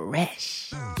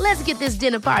Fresh. Let's get this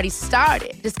dinner party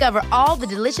started. Discover all the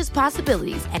delicious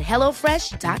possibilities at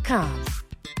HelloFresh.com.